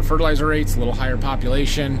bit higher fertilizer rates, a little higher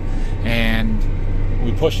population, and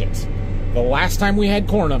we push it. The last time we had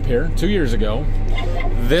corn up here, 2 years ago,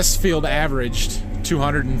 this field averaged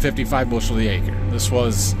 255 bushel the acre. This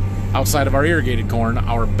was, outside of our irrigated corn,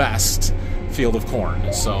 our best field of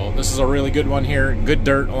corn. So this is a really good one here. Good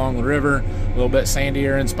dirt along the river, a little bit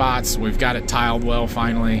sandier in spots. We've got it tiled well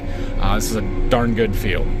finally. This is a darn good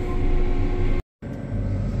field.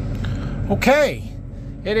 Okay,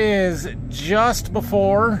 it is just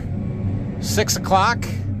before 6 o'clock.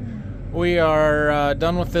 We are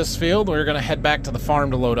done with this field. We're going to head back to the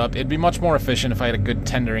farm to load up. It'd be much more efficient if I had a good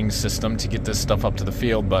tendering system to get this stuff up to the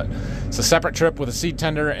field, but it's a separate trip with a seed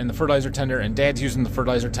tender and the fertilizer tender, and Dad's using the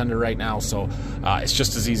fertilizer tender right now, so it's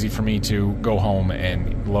just as easy for me to go home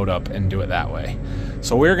and load up and do it that way.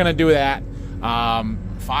 So we're going to do that.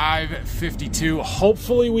 5:52.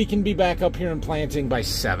 Hopefully we can be back up here and planting by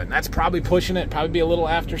 7. That's probably pushing it, probably be a little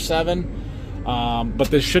after 7. But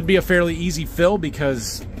this should be a fairly easy fill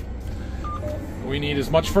because we need as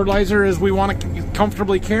much fertilizer as we want to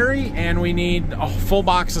comfortably carry, and we need a full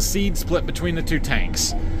box of seed split between the 2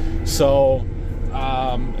 tanks. So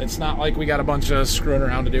it's not like we got a bunch of screwing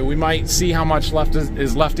around to do. We might see how much left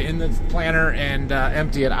is left in the planter and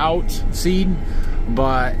empty it out, seed,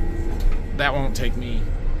 but that won't take me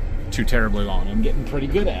too terribly long. I'm getting pretty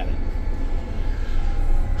good at it.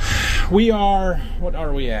 We are, what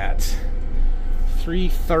are we at?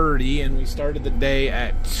 3:30, and we started the day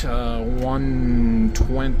at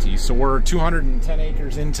 1:20, so we're 210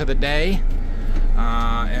 acres into the day,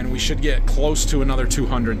 and we should get close to another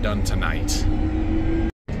 200 done tonight.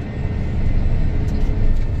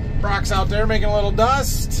 Brock's out there making a little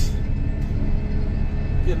dust,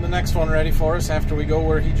 getting the next one ready for us after we go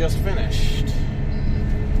where he just finished.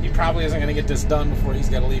 He probably isn't going to get this done before he's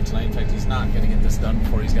got to leave tonight. In fact, he's not going to get this done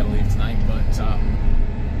before he's got to leave tonight, but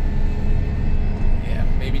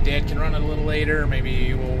maybe Dad can run it a little later.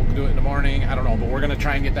 Maybe we'll do it in the morning. I don't know, but we're going to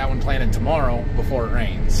try and get that one planted tomorrow before it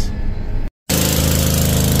rains.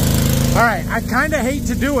 All right, I kind of hate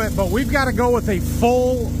to do it, but we've got to go with a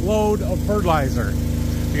full load of fertilizer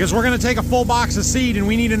because we're going to take a full box of seed and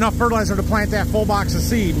we need enough fertilizer to plant that full box of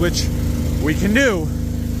seed, which we can do,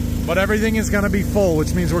 but everything is going to be full,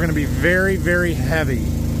 which means we're going to be very, very heavy.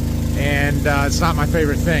 And it's not my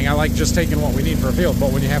favorite thing. I like just taking what we need for a field,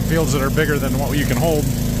 but when you have fields that are bigger than what you can hold,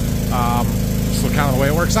 it's kind of the way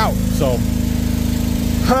it works out. So,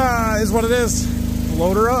 is what it is.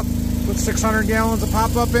 Load her up. Put 600 gallons of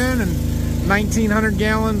pop-up in and 1,900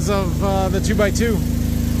 gallons of the 2x2.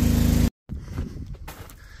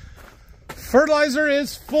 Fertilizer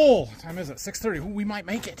is full. What time is it? 6:30. Ooh, we might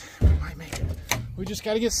make it. We might make it. We just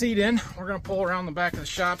got to get seed in. We're going to pull around the back of the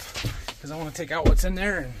shop because I want to take out what's in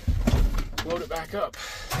there and load it back up.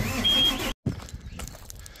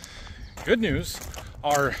 Good news,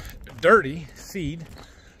 our dirty seed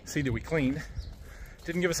that we cleaned,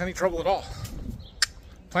 didn't give us any trouble at all.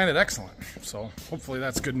 Planted excellent, so hopefully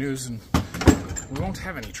that's good news and we won't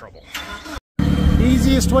have any trouble.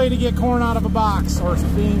 Easiest way to get corn out of a box or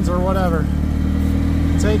beans or whatever.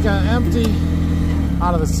 Take an empty,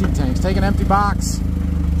 out of the seed tanks, take an empty box,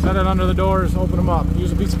 set it under the doors, open them up.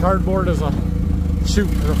 Use a piece of cardboard as a chute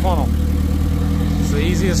or a funnel. It's the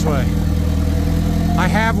easiest way. I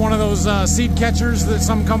have one of those seed catchers that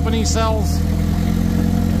some company sells.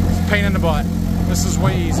 It's a pain in the butt. This is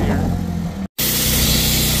way easier.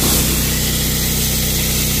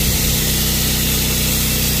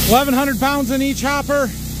 $1,100 pounds in each hopper.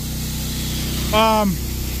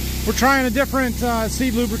 We're trying a different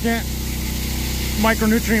seed lubricant,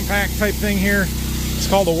 micronutrient pack type thing here. It's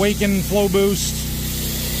called Awaken Flow Boost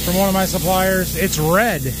from one of my suppliers. It's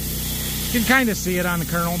red. You can kind of see it on the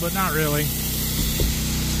kernel, but not really.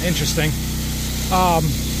 Interesting.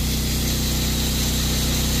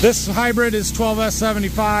 This hybrid is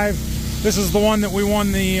 12S75. This is the one that we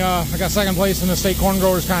won the, I got second place in the state corn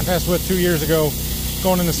growers contest with 2 years ago,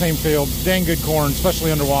 going in the same field. Dang good corn,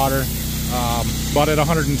 especially underwater. But at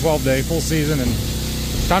 112 day, full season, and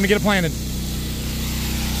time to get it planted.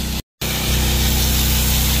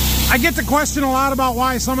 I get the question a lot about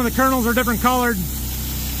why some of the kernels are different colored.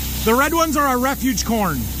 The red ones are our refuge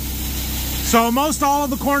corn. So most all of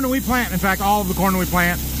the corn that we plant, in fact all of the corn that we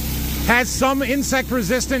plant, has some insect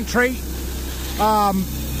resistant trait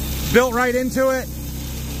built right into it.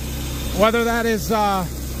 Whether that is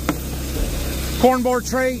corn borer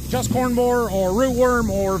trait, just corn borer, or rootworm,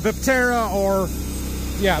 or Viptera, or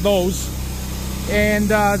yeah, those. And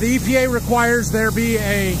the EPA requires there be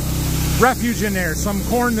a refuge in there, some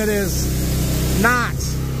corn that is not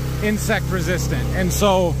insect resistant. And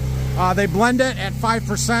so they blend it at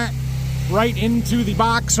 5% right into the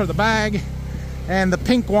box or the bag, and the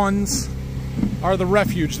pink ones are the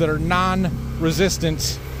refuge that are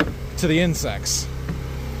non-resistant to the insects.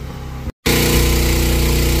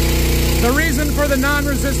 The reason for the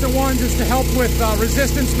non-resistant ones is to help with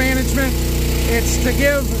resistance management. It's to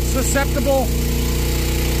give susceptible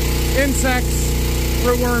insects,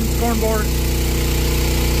 rootworms, corn borers,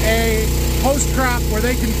 a host crop where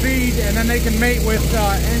they can feed and then they can mate with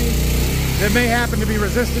any that may happen to be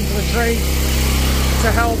resistant to the trait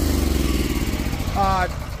to help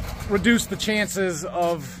reduce the chances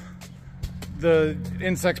of the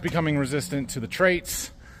insects becoming resistant to the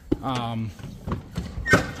traits.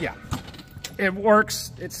 Yeah. It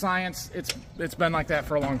works, it's science, it's been like that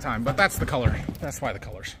for a long time, but that's the color. That's why the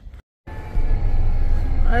colors.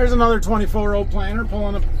 There's another 24-row planter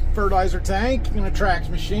pulling a fertilizer tank in a Trax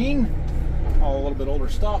machine. All a little bit older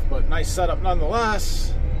stuff, but nice setup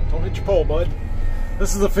nonetheless. Don't hit your pole, bud.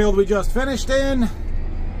 This is the field we just finished in.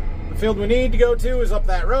 The field we need to go to is up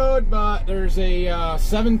that road, but there's a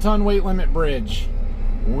 7-ton weight limit bridge.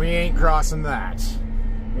 We ain't crossing that.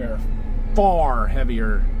 We're far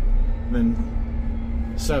heavier than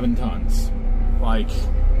 7 tons. Like,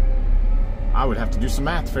 I would have to do some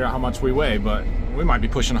math to figure out how much we weigh, but we might be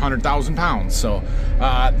pushing 100,000 pounds. So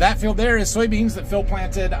that field there is soybeans that Phil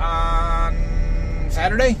planted on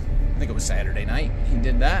Saturday. I think it was Saturday night he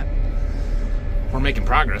did that. We're making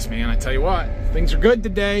progress, man. I tell you what, things are good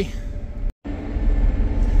today.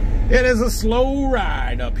 It is a slow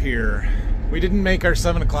ride up here. We didn't make our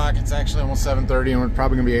 7 o'clock. It's actually almost 7:30, and we're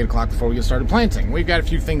probably gonna be 8 o'clock before we get started planting. We've got a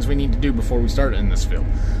few things we need to do before we start in this field.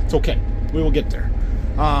 It's okay, we will get there.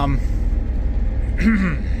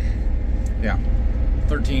 Yeah,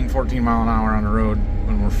 13, 14 mile an hour on the road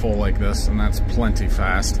when we're full like this, and that's plenty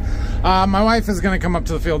fast. My wife is gonna come up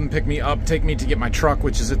to the field and pick me up, take me to get my truck,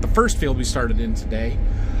 which is at the first field we started in today.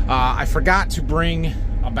 I forgot to bring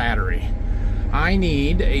a battery. I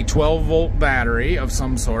need a 12-volt battery of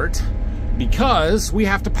some sort, because we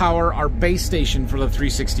have to power our base station for the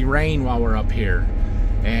 360 rain while we're up here.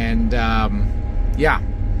 And yeah,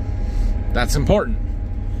 that's important.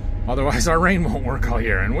 Otherwise our rain won't work all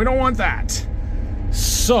year, and we don't want that.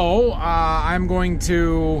 So I'm going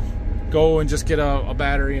to go and just get a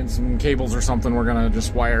battery and some cables or something. We're gonna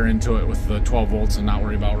just wire into it with the 12 volts and not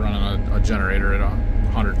worry about running a generator at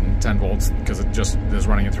 110 volts, because it just is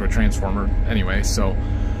running it through a transformer anyway. So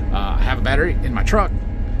I have a battery in my truck.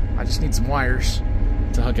 I just need some wires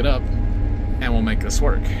to hook it up, and we'll make this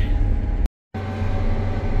work.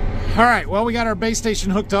 All right, well, we got our base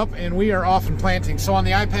station hooked up and we are off and planting. So on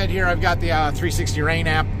the iPad here, I've got the 360 rain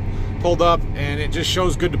app pulled up, and it just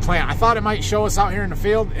shows good to plant. I thought it might show us out here in the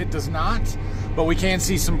field. It does not, but we can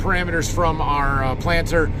see some parameters from our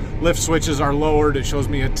planter. Lift switches are lowered. It shows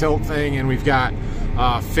me a tilt thing, and we've got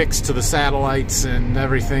fixed to the satellites, and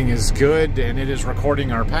everything is good, and it is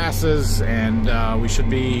recording our passes, and we should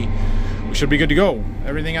be good to go.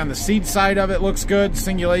 Everything on the seed side of it looks good.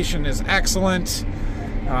 Singulation is excellent.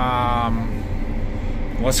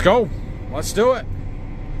 Let's go. Let's do it.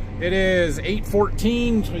 It is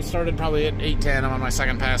 8:14. So we started probably at 8:10. I'm on my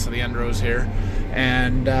second pass of the end rows here.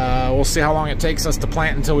 And we'll see how long it takes us to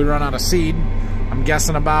plant until we run out of seed. I'm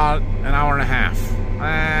guessing about an hour and a half.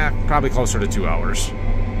 Probably closer to 2 hours.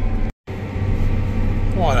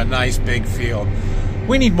 What a nice big field.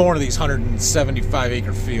 We need more of these 175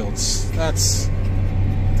 acre fields. That's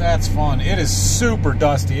fun. It is super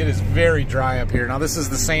dusty. It is very dry up here. Now this is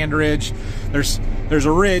the sand ridge. There's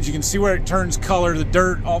a ridge. You can see where it turns color, the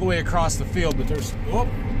dirt all the way across the field, but there's oh,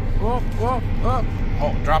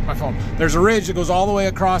 dropped my phone. There's a ridge that goes all the way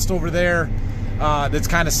across over there that's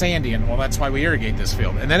kind of sandy, and well, that's why we irrigate this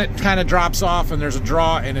field. And then it kind of drops off, and there's a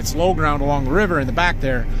draw, and it's low ground along the river in the back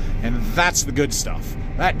there, and that's the good stuff.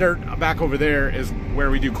 That dirt back over there is where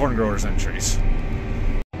we do corn growers entries.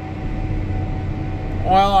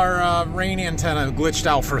 Well, our rain antenna glitched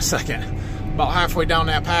out for a second. About halfway down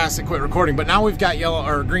that pass, it quit recording. But now we've got yellow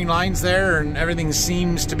or green lines there, and everything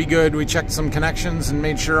seems to be good. We checked some connections and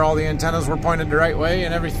made sure all the antennas were pointed the right way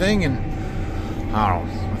and everything. And I don't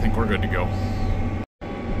know, I think we're good to go.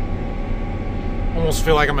 Almost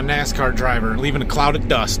feel like I'm a NASCAR driver, leaving a cloud of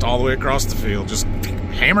dust all the way across the field. Just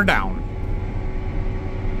hammer down.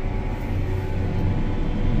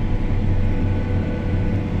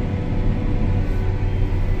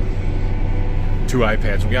 Two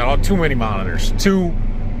iPads. We got too many monitors. Too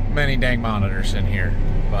many dang monitors in here.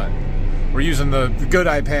 But we're using the good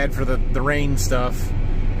iPad for the rain stuff.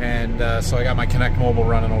 And so I got my Connect Mobile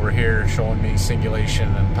running over here, showing me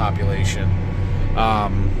singulation and population.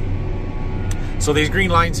 So these green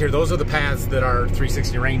lines here, those are the paths that our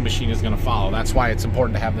 360 rain machine is going to follow. That's why it's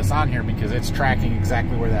important to have this on here, because it's tracking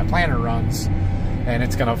exactly where that planter runs. And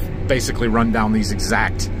it's going to basically run down these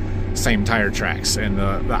exact same tire tracks, and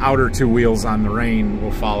the outer two wheels on the rain will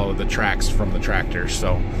follow the tracks from the tractor.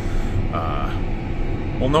 So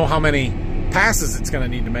we'll know how many passes it's going to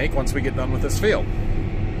need to make once we get done with this field.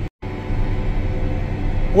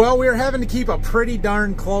 Well, we're having to keep a pretty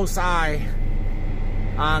darn close eye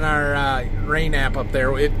on our rain app up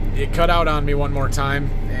there. It cut out on me one more time,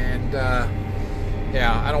 and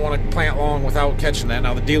yeah, I don't want to plant long without catching that.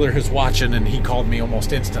 Now the dealer is watching, and he called me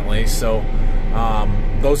almost instantly, so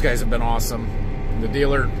those guys have been awesome. The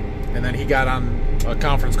dealer, and then he got on a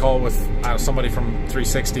conference call with somebody from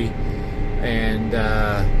 360, and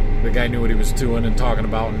the guy knew what he was doing and talking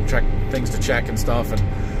about, and things to check and stuff. And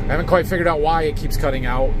I haven't quite figured out why it keeps cutting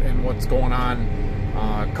out and what's going on.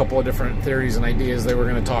 A couple of different theories and ideas. They were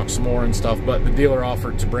going to talk some more and stuff, but the dealer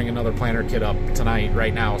offered to bring another planter kit up tonight,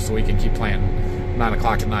 right now, so we can keep planting 9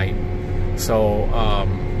 o'clock at night. So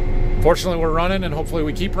fortunately we're running, and hopefully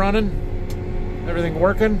we keep running. Everything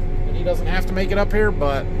working, and he doesn't have to make it up here.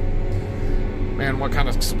 But man, what kind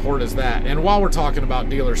of support is that? And while we're talking about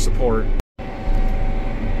dealer support,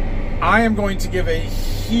 I am going to give a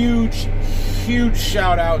huge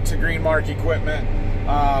shout out to Green Mark Equipment.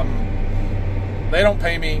 They don't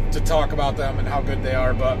pay me to talk about them and how good they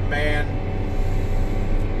are, but man,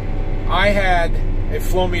 I had a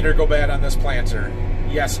flow meter go bad on this planter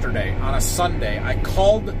yesterday on a Sunday. I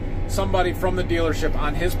called somebody from the dealership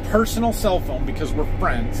on his personal cell phone, because we're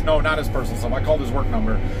friends. No, not his personal cell phone. I called his work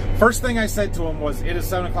number. First thing I said to him was, it is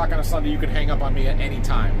 7 o'clock on a Sunday. You can hang up on me at any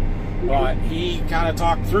time. But he kind of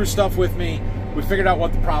talked through stuff with me. We figured out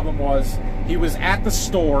what the problem was. He was at the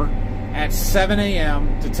store at 7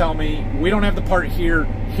 a.m. to tell me, we don't have the part here.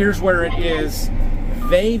 Here's where it is.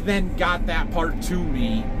 They then got that part to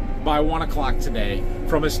me by 1 o'clock today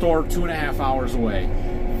from a store 2.5 hours away.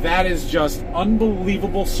 That is just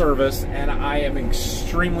unbelievable service, and I am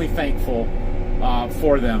extremely thankful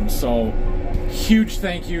for them. So huge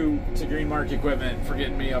thank you to Green Mark Equipment for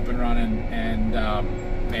getting me up and running. And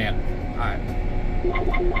man,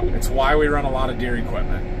 it's why we run a lot of deer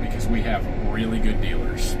equipment, because we have really good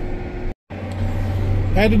dealers.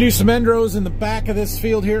 Had to do some end rows in the back of this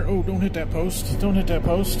field here. Oh, don't hit that post. Don't hit that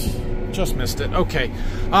post. Just missed it. Okay.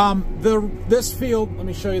 This field, let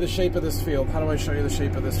me show you the shape of this field. How do I show you the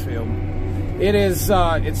shape of this field? It is,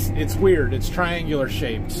 it's weird. It's triangular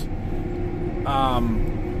shaped.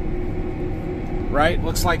 Right?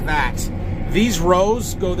 Looks like that. These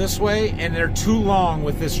rows go this way, and they're too long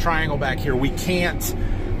with this triangle back here. We can't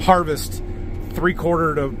harvest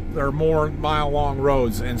 3/4 to or more mile long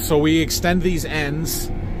rows, and so we extend these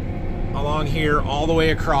ends along here all the way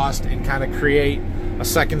across and kind of create a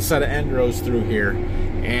second set of end rows through here.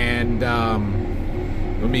 And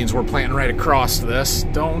it means we're planting right across this.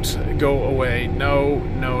 Don't go away. No,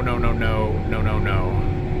 no, no, no, no, no, no, no.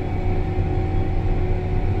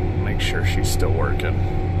 Make sure she's still working.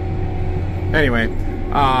 Anyway,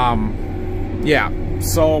 yeah,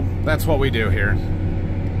 so that's what we do here.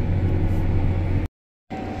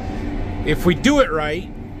 If we do it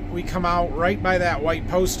right, we come out right by that white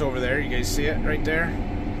post over there. You guys see it right there?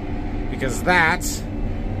 Because that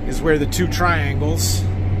is where the two triangles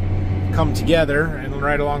come together and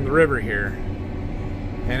right along the river here.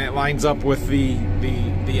 And it lines up with the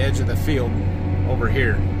edge of the field over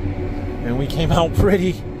here. And we came out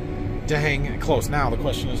pretty dang close. Now the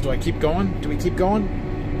question is, do I keep going? Do we keep going?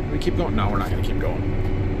 Do we keep going? No, we're not going to keep going.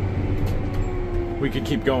 We could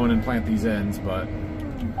keep going and plant these ends, but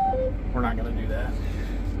we're not going to do that.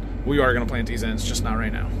 We are going to plant these ends, just not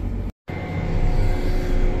right now.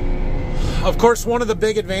 Of course, one of the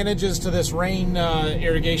big advantages to this rain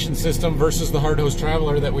irrigation system versus the hard hose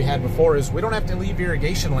traveler that we had before is we don't have to leave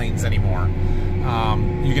irrigation lanes anymore.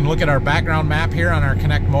 You can look at our background map here on our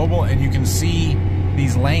Connect mobile, and you can see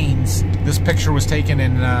these lanes. This picture was taken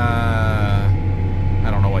in, I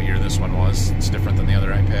don't know what year this one was. It's different than the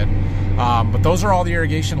other iPad. But those are all the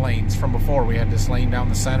irrigation lanes from before. We had this lane down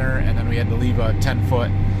the center, and then we had to leave a 10-foot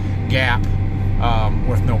gap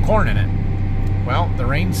with no corn in it. Well, the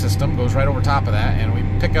rain system goes right over top of that, and we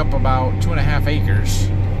pick up about 2.5 acres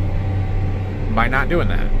by not doing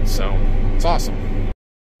that. So it's awesome.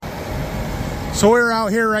 So we're out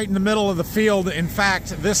here right in the middle of the field. In fact,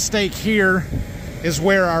 this stake here is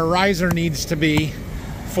where our riser needs to be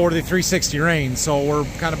for the 360 rain. So we're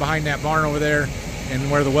kind of behind that barn over there, and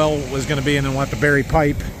where the well was going to be, and then we'll have to bury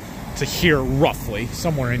pipe to here, roughly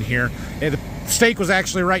somewhere in here. And the stake was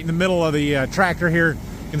actually right in the middle of the tractor here.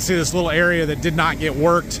 You can see this little area that did not get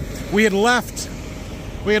worked. We had left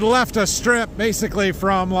a strip basically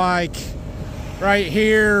from like right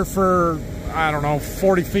here for, I don't know,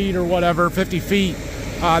 40 feet or whatever, 50 feet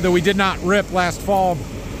that we did not rip last fall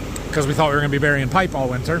because we thought we were going to be burying pipe all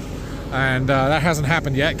winter. And that hasn't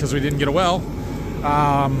happened yet because we didn't get a well.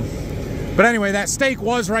 But anyway, that stake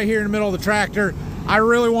was right here in the middle of the tractor. I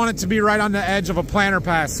really want it to be right on the edge of a planter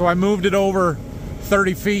pass, so I moved it over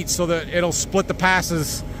 30 feet so that it'll split the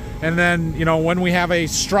passes. And then, you know, when we have a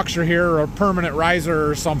structure here or a permanent riser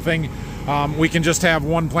or something, we can just have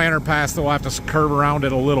one planter pass that we'll have to curve around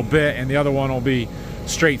it a little bit, and the other one will be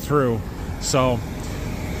straight through. So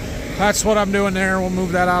that's what I'm doing there. We'll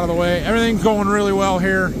move that out of the way. Everything's going really well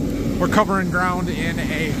here. We're covering ground in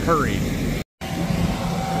a hurry.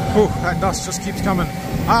 Whew, that dust just keeps coming.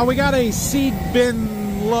 We got a seed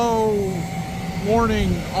bin low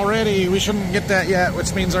warning already. We shouldn't get that yet,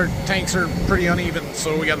 which means our tanks are pretty uneven,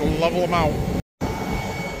 so we got to level them out.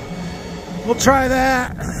 We'll try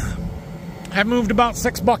that. I've moved about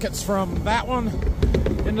 6 buckets from that one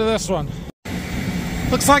into this one.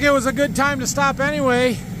 Looks like it was a good time to stop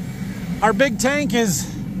anyway. Our big tank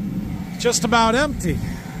is just about empty.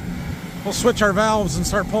 We'll switch our valves and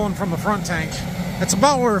start pulling from the front tank. It's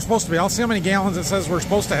about where we're supposed to be. I'll see how many gallons it says we're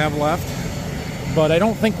supposed to have left, but I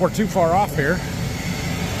don't think we're too far off here.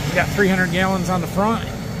 We got 300 gallons on the front,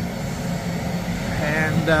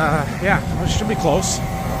 and yeah, it should be close.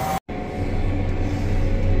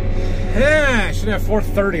 Yeah, I should have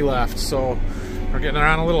 430 left, so we're getting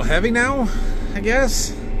around a little heavy now, I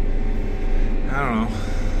guess. I don't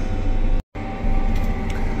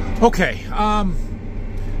know. Okay,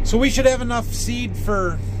 so we should have enough seed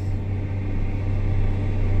for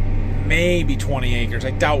maybe 20 acres.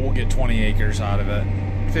 I doubt we'll get 20 acres out of it.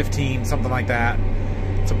 15, something like that.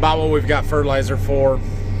 It's about what we've got fertilizer for.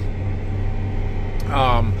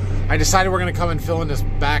 I decided we're going to come and fill in this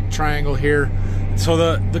back triangle here. So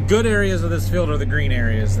the good areas of this field are the green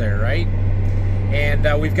areas there, right? And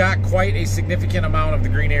we've got quite a significant amount of the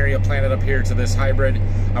green area planted up here to this hybrid.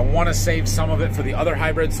 I want to save some of it for the other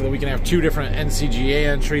hybrid so that we can have 2 different NCGA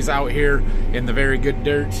entries out here in the very good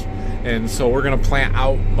dirt. And so we're going to plant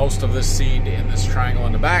out most of this seed in this triangle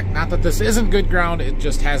in the back. Not that this isn't good ground, it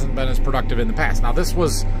just hasn't been as productive in the past. Now this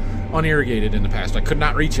was unirrigated in the past. I could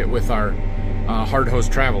not reach it with our hard hose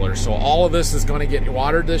traveler. So all of this is going to get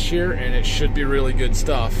watered this year, and it should be really good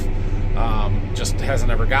stuff. Just hasn't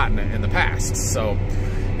ever gotten it in the past. So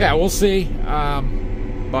yeah, we'll see.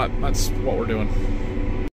 But that's what we're doing.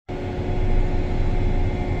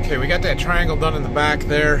 Okay, we got that triangle done in the back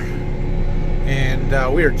there,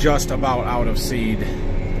 and we are just about out of seed.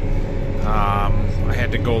 I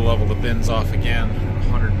had to go level the bins off again.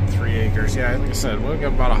 103 acres. Yeah, like I said, we've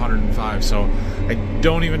got about 105, so I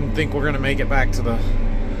don't even think we're going to make it back to the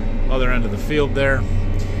other end of the field there.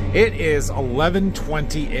 It is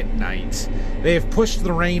 11:20 at night. They have pushed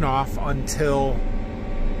the rain off until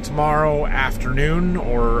tomorrow afternoon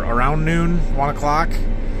or around noon, 1 o'clock.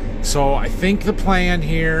 So I think the plan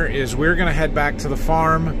here is we're going to head back to the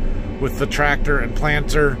farm with the tractor and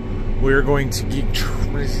planter. We're going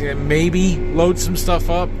to maybe load some stuff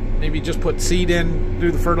up, maybe just put seed in,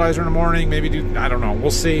 do the fertilizer in the morning, maybe do, I don't know,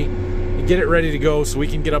 we'll see. And get it ready to go so we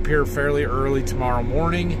can get up here fairly early tomorrow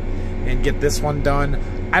morning and get this one done.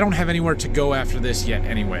 I don't have anywhere to go after this yet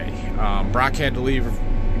anyway. Brock had to leave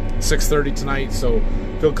 6:30 tonight, so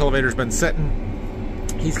field cultivator's been sitting.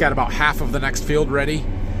 He's got about half of the next field ready,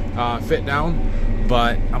 fit down,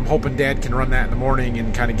 but I'm hoping Dad can run that in the morning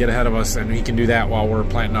and kind of get ahead of us, and he can do that while we're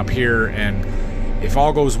planting up here. And if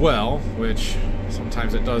all goes well, which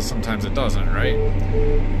sometimes it does, sometimes it doesn't, right?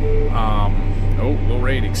 Oh, low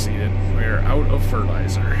rate exceeded. We're out of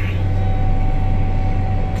fertilizer.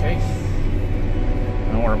 Okay.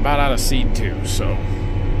 And we're about out of seed too, so.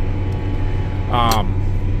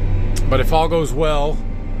 But if all goes well,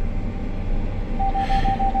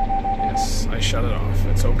 yes, I shut it off.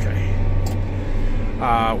 It's okay.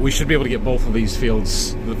 We should be able to get both of these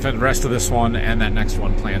fields, the rest of this one and that next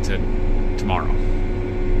one, planted tomorrow.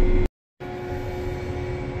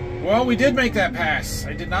 Well, we did make that pass.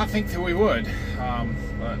 I did not think that we would,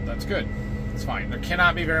 but that's good. It's fine. There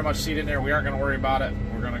cannot be very much seed in there. We aren't going to worry about it.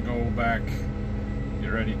 We're going to go back,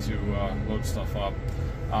 get ready to load stuff up.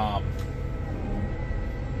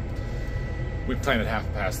 We planted half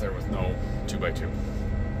a pass there with no 2x2.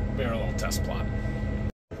 We are a little test plot.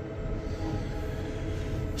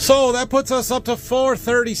 So that puts us up to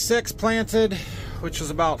 436 planted, which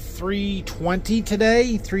is about 320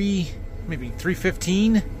 today. Maybe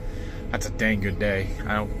 315. That's a dang good day.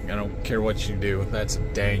 I don't care what you do. That's a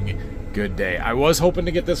dang good day. I was hoping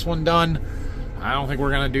to get this one done. I don't think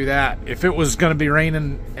we're gonna do that. If it was gonna be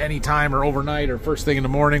raining anytime or overnight or first thing in the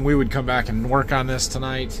morning, we would come back and work on this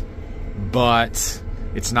tonight. But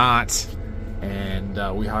it's not, and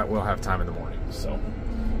we'll have time in the morning. So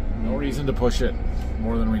no reason to push it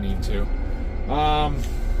more than we need to.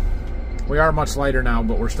 We are much lighter now,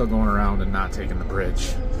 but we're still going around and not taking the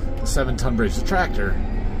bridge. The 7-ton bridge. The tractor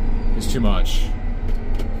is too much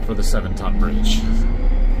for the 7-ton bridge.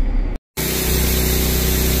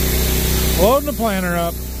 Loading the planter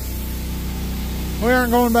up. We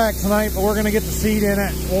aren't going back tonight, but we're going to get the seed in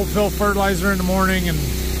it. We'll fill fertilizer in the morning and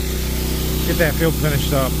get that field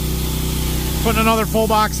finished up. Putting another full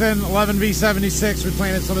box in, 11V76. We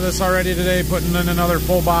planted some of this already today, putting in another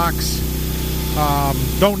full box.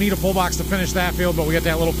 Don't need a full box to finish that field, but we got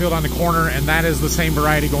that little field on the corner, and that is the same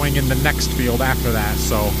variety going in the next field after that.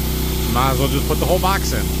 So might as well just put the whole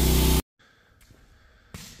box in.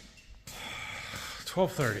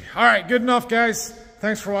 12:30. All right, good enough, guys.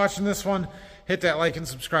 Thanks for watching this one. Hit that like and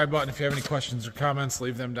subscribe button. If you have any questions or comments,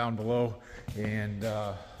 leave them down below. And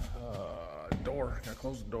door, gotta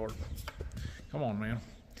close the door. Come on, man.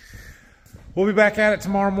 We'll be back at it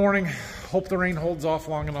tomorrow morning. Hope the rain holds off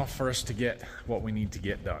long enough for us to get what we need to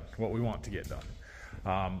get done, what we want to get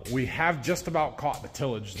done. We have just about caught the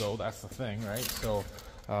tillage, though. That's the thing, right? So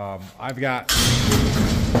I've got,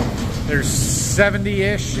 there's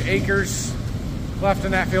 70-ish acres left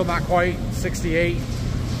in that field, not quite, 68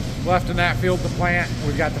 left in that field to plant.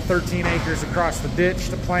 We've got the 13 acres across the ditch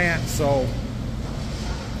to plant, so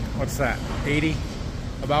what's that, 80?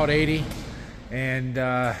 About 80. And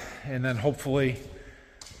then hopefully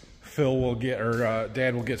Phil will get, or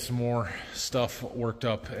Dad will get some more stuff worked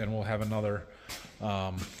up, and we'll have another,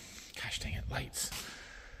 gosh dang it, lights,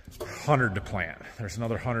 100 to plant. There's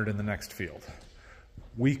another 100 in the next field.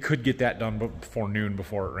 We could get that done before noon,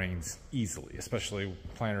 before it rains, easily, especially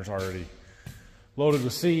planters already loaded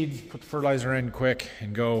with seed. Put the fertilizer in quick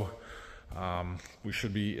and go. We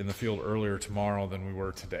should be in the field earlier tomorrow than we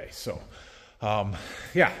were today. So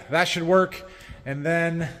Yeah, that should work. And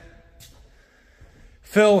then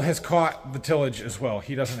Phil has caught the tillage as well.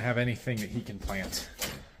 He doesn't have anything that he can plant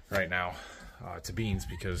right now to beans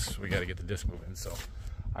because we got to get the disc moving. So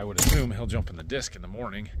I would assume he'll jump in the disc in the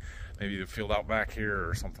morning, maybe the field out back here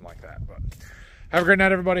or something like that. But have a great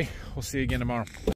night, everybody. We'll see you again tomorrow.